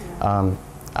lives. Yeah.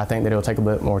 I think that it'll take a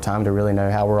bit more time to really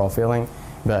know how we're all feeling,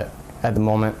 but at the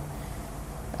moment,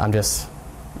 I'm just,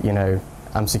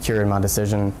 I'm secure in my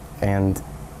decision, and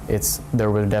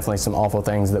there were definitely some awful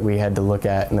things that we had to look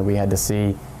at and that we had to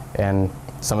see, and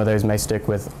some of those may stick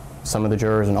with some of the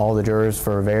jurors and all the jurors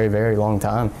for a very, very long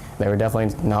time. They were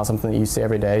definitely not something that you see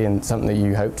every day and something that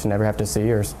you hope to never have to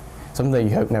see or something that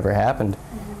you hope never happened.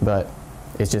 Mm-hmm. But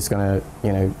it's just going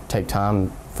to, take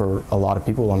time for a lot of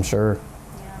people, I'm sure.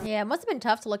 Yeah, it must have been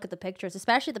tough to look at the pictures,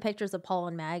 especially the pictures of Paul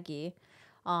and Maggie.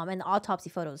 And the autopsy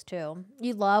photos too.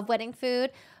 You love wedding food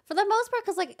for the most part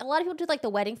because like a lot of people do like the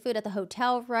wedding food at the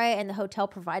hotel, right? And the hotel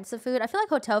provides the food. I feel like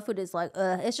hotel food is like,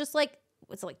 it's just like,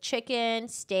 it's like chicken,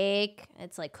 steak.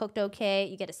 It's like cooked okay.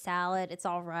 You get a salad. It's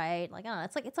all right. Like, I don't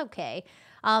know. It's okay.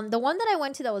 The one that I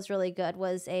went to that was really good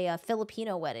was a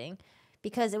Filipino wedding.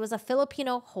 because it was a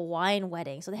Filipino-Hawaiian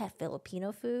wedding. So they had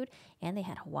Filipino food and they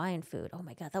had Hawaiian food. Oh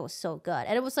my God, that was so good.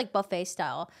 And it was like buffet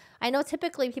style. I know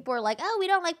typically people are like, oh, we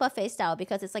don't like buffet style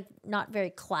because it's like not very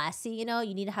classy, you know?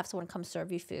 You need to have someone come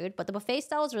serve you food. But the buffet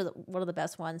styles are one of the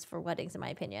best ones for weddings, in my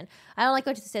opinion. I don't like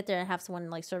going to sit there and have someone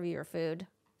like serve you your food.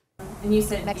 And you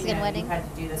said Mexican wedding. You had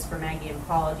to do this for Maggie and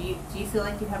Paul. Do you feel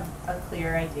like you have a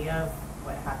clear idea of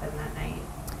what happened that night?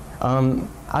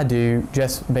 I do,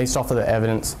 just based off of the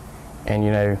evidence, and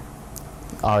you know,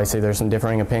 obviously there's some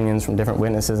differing opinions from different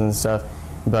witnesses and stuff,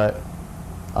 but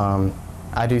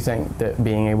I do think that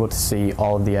being able to see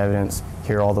all of the evidence,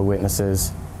 hear all the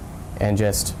witnesses, and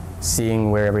just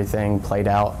seeing where everything played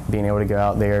out, being able to go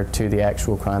out there to the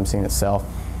actual crime scene itself,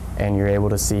 and you're able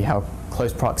to see how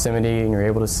close proximity, and you're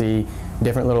able to see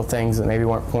different little things that maybe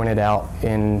weren't pointed out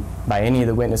by any of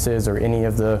the witnesses or any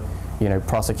of the, you know,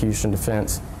 prosecution,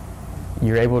 defense.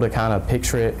 You're able to kind of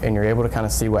picture it, and you're able to kind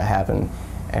of see what happened.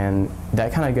 And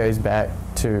that kind of goes back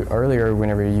to earlier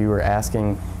whenever you were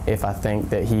asking if I think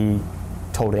that he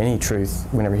told any truth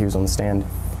whenever he was on the stand.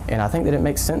 And I think that it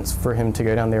makes sense for him to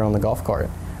go down there on the golf cart.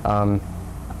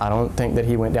 I don't think that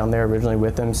he went down there originally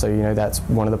with them, so you know, that's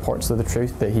one of the parts of the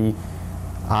truth that he,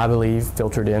 I believe,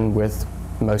 filtered in with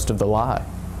most of the lie.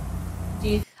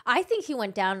 I think he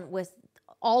went down with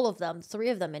all of them, 3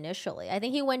 of them initially. I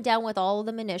think he went down with all of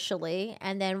them initially,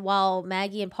 and then while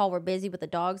Maggie and Paul were busy with the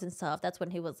dogs and stuff, that's when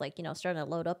he was like, you know, starting to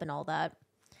load up and all that.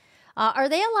 Are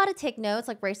they allowed to take notes,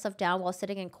 like write stuff down while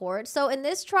sitting in court? So in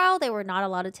this trial, they were not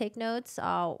allowed to take notes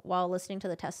while listening to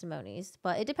the testimonies,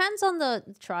 but it depends on the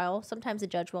trial. Sometimes the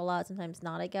judge will allow it, sometimes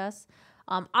not, I guess.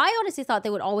 I honestly thought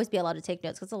they would always be allowed to take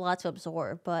notes because it's a lot to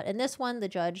absorb. But in this one, the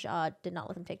judge did not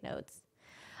let them take notes.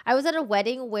 I was at a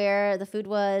wedding where the food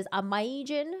was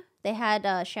Amazing. They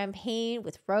had champagne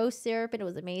with rose syrup, and it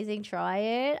was amazing. Try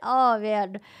it. Oh,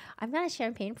 man. I'm not a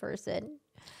champagne person.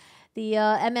 The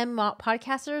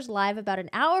podcasters live about an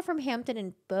hour from Hampton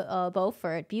and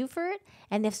Beaufort,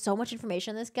 and they have so much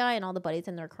information on this guy and all the buddies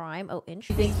in their crime. Oh,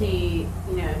 interesting. Do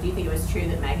you think it was true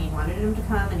that Maggie wanted him to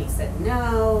come and he said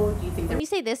no? Do you think when you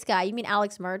say this guy, you mean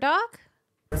Alex Murdaugh?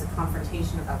 There was a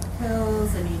confrontation about the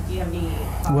pills? I mean, do you have any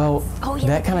thoughts? Well,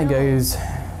 that kind of goes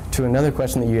to another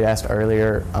question that you asked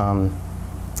earlier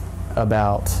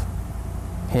about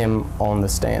him on the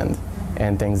stand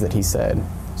and things that he said.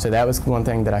 So that was one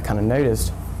thing that I kind of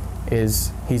noticed,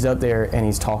 is he's up there and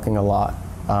he's talking a lot.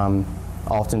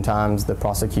 Oftentimes the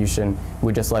prosecution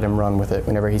would just let him run with it.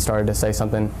 Whenever he started to say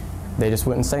something, they just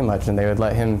wouldn't say much, and they would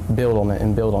let him build on it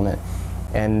and build on it.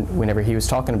 And whenever he was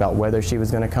talking about whether she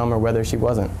was going to come or whether she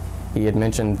wasn't, he had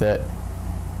mentioned that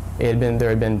there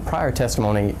had been prior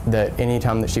testimony that any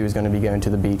time that she was going to be going to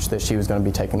the beach, that she was going to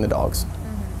be taking the dogs.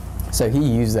 Mm-hmm. So he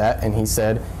used that, and he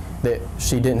said that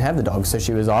she didn't have the dogs, so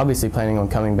she was obviously planning on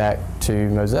coming back to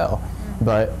Moselle. Mm-hmm.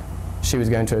 But she was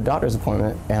going to a doctor's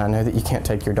appointment, and I know that you can't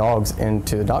take your dogs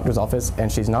into the doctor's office, and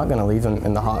she's not going to leave them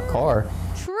in the hot car.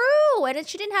 True, and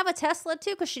she didn't have a Tesla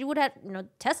too, because she would have,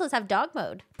 Teslas have dog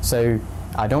mode. So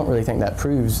I don't really think that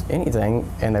proves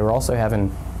anything, and they were also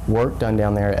having work done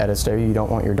down there at Astoria. You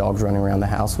don't want your dogs running around the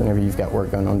house whenever you've got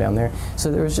work going on down there.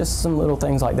 So there was just some little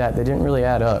things like that that didn't really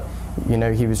add up.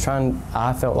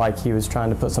 I felt like he was trying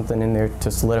to put something in there to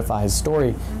solidify his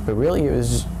story, but really it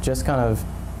was just kind of...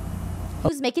 He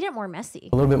was making it more messy.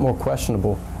 A little bit more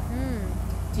questionable.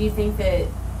 Do you think that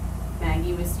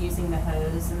Maggie was using the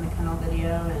hose in the kennel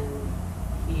video and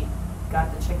he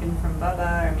got the chicken from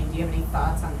Bubba? I mean, do you have any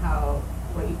thoughts on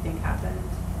what you think happened?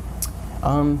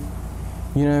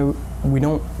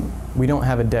 We don't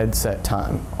have a dead set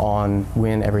time on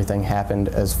when everything happened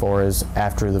as far as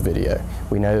after the video.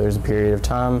 We know there's a period of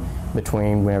time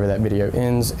between whenever that video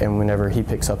ends and whenever he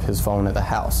picks up his phone at the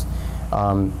house.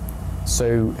 I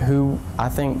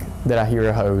think that I hear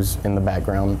a hose in the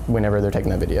background whenever they're taking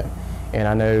that video. And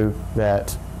I know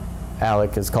that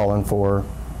Alec is calling for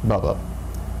Bubba.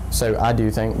 So I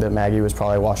do think that Maggie was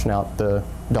probably washing out the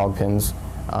dog pens,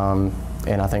 and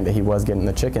I think that he was getting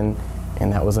the chicken.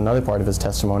 And that was another part of his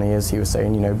testimony, is he was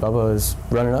saying, Bubba is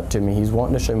running up to me. He's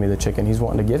wanting to show me the chicken. He's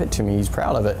wanting to give it to me. He's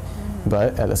proud of it.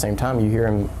 But at the same time, you hear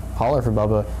him holler for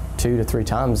Bubba 2 to 3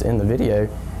 times in the video.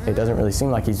 It doesn't really seem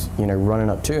like he's,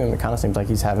 running up to him. It kind of seems like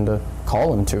he's having to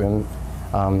call him to him.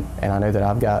 And I know that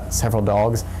I've got several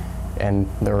dogs, and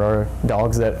there are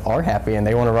dogs that are happy and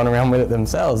they want to run around with it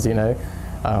themselves,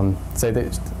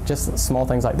 So just small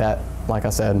things like that. Like I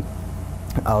said,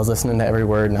 I was listening to every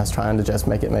word and I was trying to just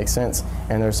make it make sense.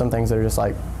 And there's some things that are just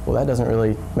like, well, that doesn't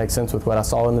really make sense with what I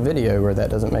saw in the video, or that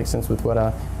doesn't make sense with what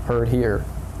I heard here,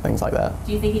 things like that.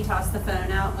 Do you think he tossed the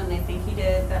phone out when they think he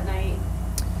did that night?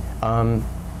 I'm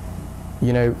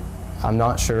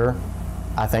not sure.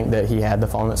 I think that he had the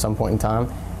phone at some point in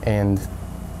time, and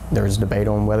there was debate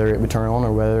on whether it would turn on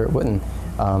or whether it wouldn't.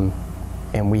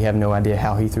 And we have no idea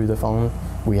how he threw the phone.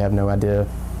 We have no idea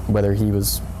whether he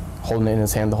was holding it in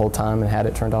his hand the whole time and had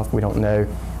it turned off. We don't know,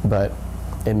 but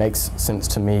it makes sense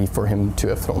to me for him to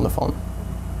have thrown the phone.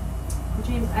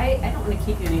 James, I don't want to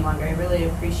keep you any longer. I really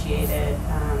appreciate it.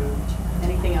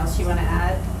 Anything else you want to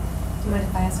add? Do you mind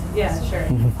if I ask a Yeah,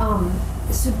 question?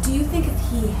 sure. So do you think if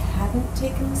he hadn't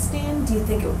taken the stand, do you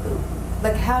think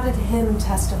like how did him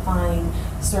testifying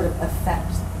sort of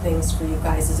affect things for you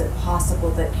guys? Is it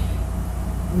possible that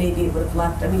maybe it would have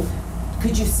left, I mean,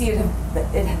 could you see it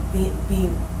have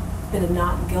been a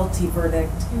not guilty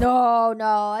verdict?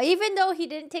 No. Even though he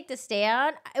didn't take the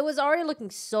stand, it was already looking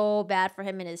so bad for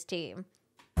him and his team.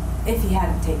 If he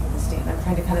hadn't taken the stand, I'm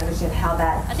trying to kind of understand how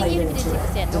that I think played even if he into didn't take the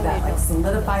it. stand, Did that like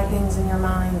solidify things in your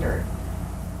mind, or?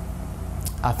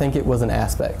 I think it was an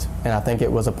aspect, and I think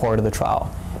it was a part of the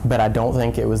trial, but I don't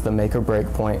think it was the make or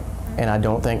break point, and I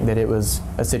don't think that it was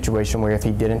a situation where if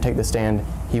he didn't take the stand,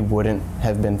 he wouldn't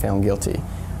have been found guilty.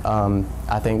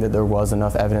 I think that there was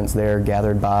enough evidence there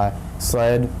gathered by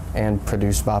SLED and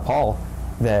produced by Paul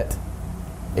that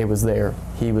it was there,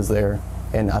 he was there,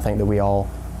 and I think that we all,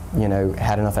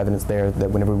 had enough evidence there that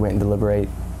whenever we went and deliberate,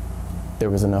 there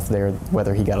was enough there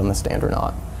whether he got on the stand or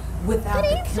not. Without Good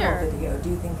the answer. kill video, do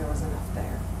you think there was enough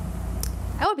there?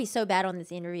 I would be so bad on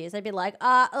these interviews. I'd be like,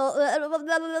 I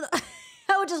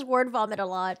would just word vomit a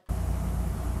lot.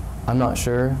 I'm not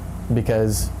sure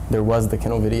because there was the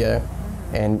kennel video,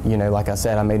 and like I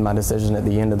said, I made my decision at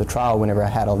the end of the trial whenever I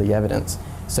had all the evidence.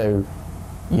 So,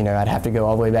 I'd have to go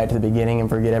all the way back to the beginning and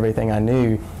forget everything I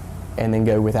knew, and then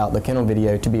go without the kennel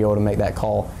video to be able to make that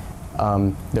call.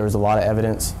 There was a lot of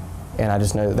evidence, and I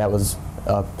just know that that was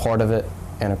a part of it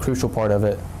and a crucial part of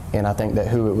it, and I think that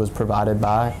who it was provided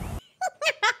by.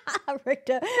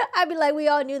 I'd be like, we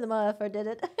all knew the motherfucker did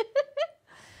it.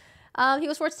 He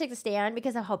was forced to take the stand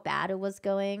because of how bad it was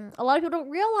going. A lot of people don't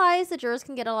realize that jurors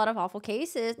can get a lot of awful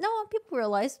cases. No, people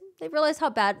realize. They realize how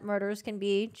bad murders can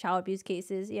be, child abuse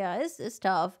cases. Yeah, it's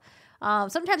tough.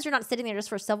 Sometimes you're not sitting there just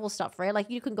for civil stuff, right?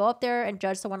 Like you can go up there and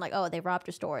judge someone like, oh, they robbed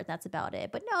your store, and that's about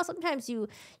it. But no, sometimes you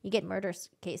get murder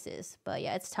cases. But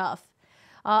yeah, it's tough.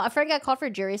 A friend got called for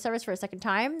jury service for a second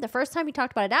time. The first time he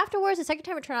talked about it afterwards. The second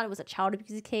time it turned out it was a child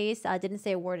abuse case. Didn't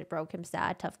say a word. It broke him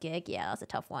sad. Tough gig. Yeah, that was a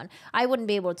tough one. I wouldn't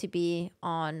be able to be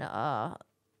on a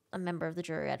member of the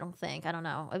jury. I don't think. I don't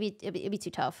know. It'd be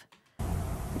too tough.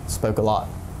 Spoke a lot.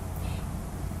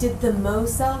 Did the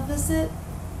Moselle visit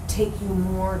take you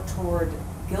more toward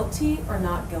guilty or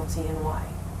not guilty, and why?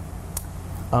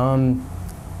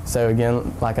 So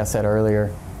again, like I said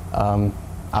earlier,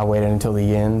 I waited until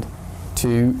the end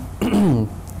to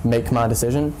make my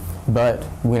decision. But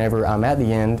whenever I'm at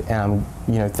the end and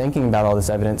I'm, thinking about all this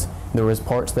evidence, there was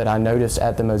parts that I noticed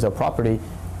at the Moselle property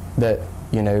that,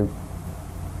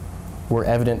 were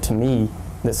evident to me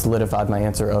that solidified my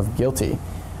answer of guilty.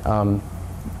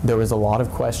 There was a lot of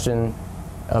question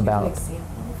about. An example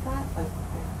of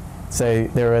that? So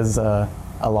there was a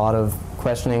lot of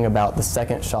questioning about the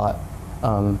second shot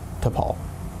to Paul,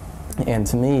 and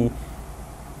to me,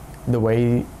 the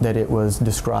way that it was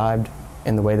described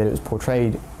and the way that it was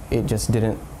portrayed, it just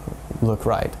didn't look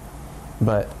right.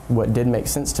 But what did make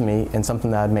sense to me, and something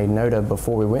that I'd made note of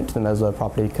before we went to the Moselle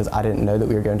property, because I didn't know that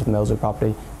we were going to the Moselle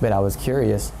property, but I was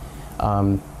curious,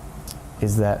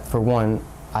 is that for one,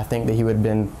 I think that he would have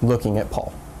been looking at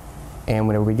Paul. And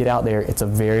whenever we get out there, it's a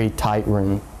very tight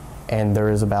room, and there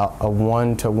is about a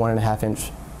 1 to 1.5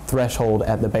 inch threshold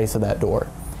at the base of that door.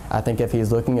 I think if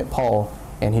he's looking at Paul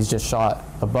and he's just shot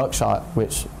a buckshot,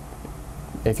 which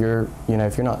if you're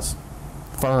not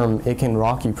firm, it can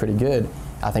rock you pretty good.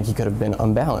 I think he could have been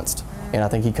unbalanced, and I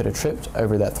think he could have tripped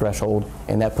over that threshold,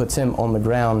 and that puts him on the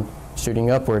ground shooting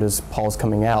upward as Paul's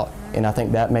coming out. And I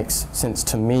think that makes sense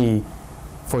to me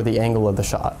for the angle of the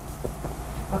shot.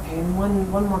 Okay, and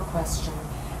one more question.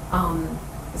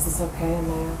 Is this okay,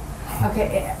 Amaya?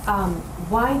 Okay,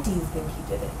 why do you think he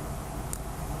did it?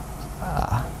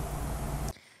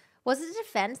 Was it the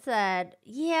defense that,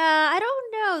 I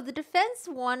don't know. The defense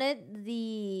wanted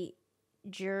the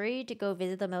jury to go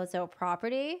visit the Moselle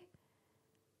property.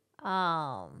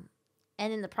 And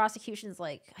then the prosecution's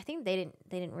like, I think they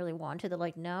didn't really want to. They're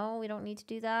like, no, we don't need to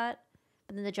do that.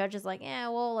 But then the judge is like,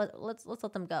 let's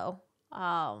let them go.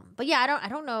 But yeah, I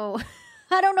don't know.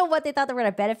 I don't know what they thought they were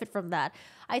going to benefit from that.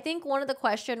 I think one of the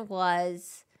question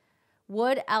was,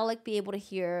 would Alec be able to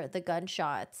hear the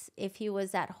gunshots if he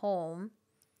was at home?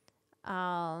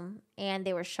 And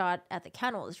they were shot at the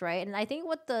kennels, right? And I think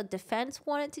what the defense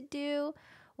wanted to do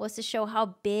was to show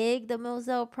how big the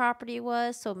Moselle property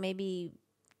was. So maybe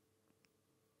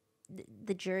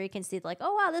the jury can see like,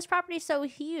 oh wow, this property's so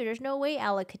huge. There's no way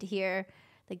Alec could hear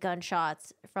the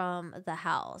gunshots from the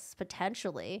house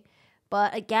potentially.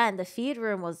 But again, the feed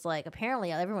room was like,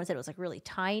 apparently everyone said it was like really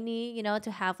tiny, you know,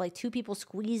 to have like 2 people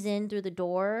squeeze in through the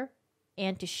door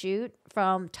and to shoot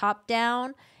from top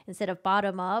down instead of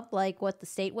bottom up, like what the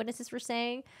state witnesses were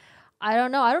saying. I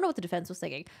don't know. I don't know what the defense was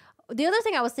thinking. The other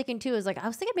thing I was thinking too is like, I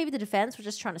was thinking maybe the defense was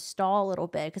just trying to stall a little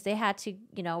bit because they had to,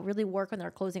 you know, really work on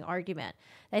their closing argument.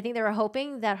 I think they were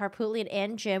hoping that Harpootlian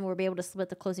and Jim would be able to split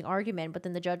the closing argument, but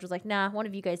then the judge was like, nah, one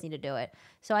of you guys need to do it.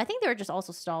 So I think they were just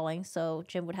also stalling so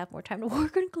Jim would have more time to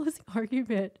work on closing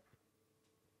argument.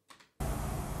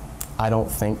 I don't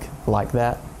think like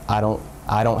that. I don't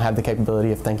have the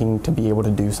capability of thinking to be able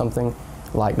to do something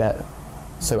like that.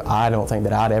 So I don't think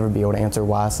that I'd ever be able to answer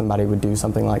why somebody would do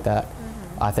something like that.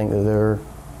 I think that there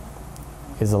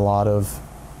is a lot of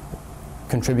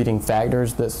contributing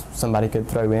factors that somebody could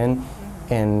throw in,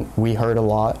 and we heard a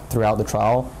lot throughout the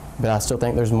trial, but I still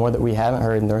think there's more that we haven't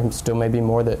heard, and there still may be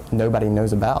more that nobody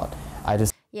knows about.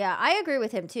 Yeah, I agree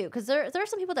with him too, because there are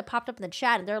some people that popped up in the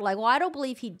chat, and they're like, well, I don't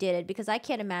believe he did it, because I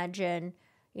can't imagine,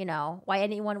 you know, why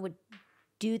anyone would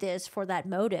do this for that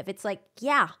motive. It's like,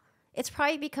 yeah, it's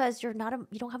probably because you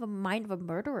don't have a mind of a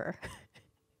murderer.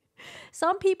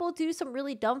 Some people do some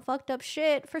really dumb, fucked up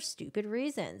shit for stupid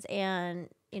reasons. And,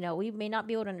 you know, we may not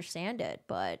be able to understand it,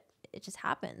 but it just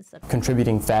happens.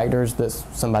 Contributing factors that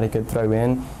somebody could throw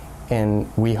in, and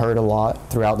we heard a lot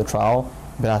throughout the trial,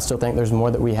 but I still think there's more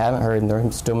that we haven't heard, and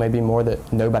there still may be more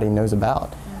that nobody knows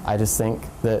about. I just think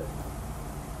that,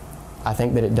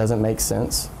 it doesn't make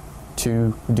sense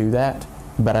to do that.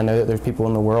 But I know that there's people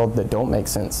in the world that don't make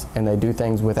sense, and they do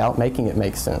things without making it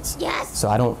make sense. Yes. So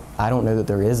I don't know that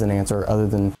there is an answer other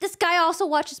than this guy also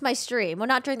watches my stream. Well,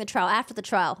 not during the trial, after the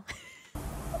trial.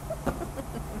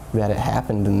 that it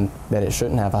happened and that it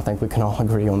shouldn't have. I think we can all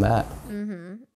agree on that.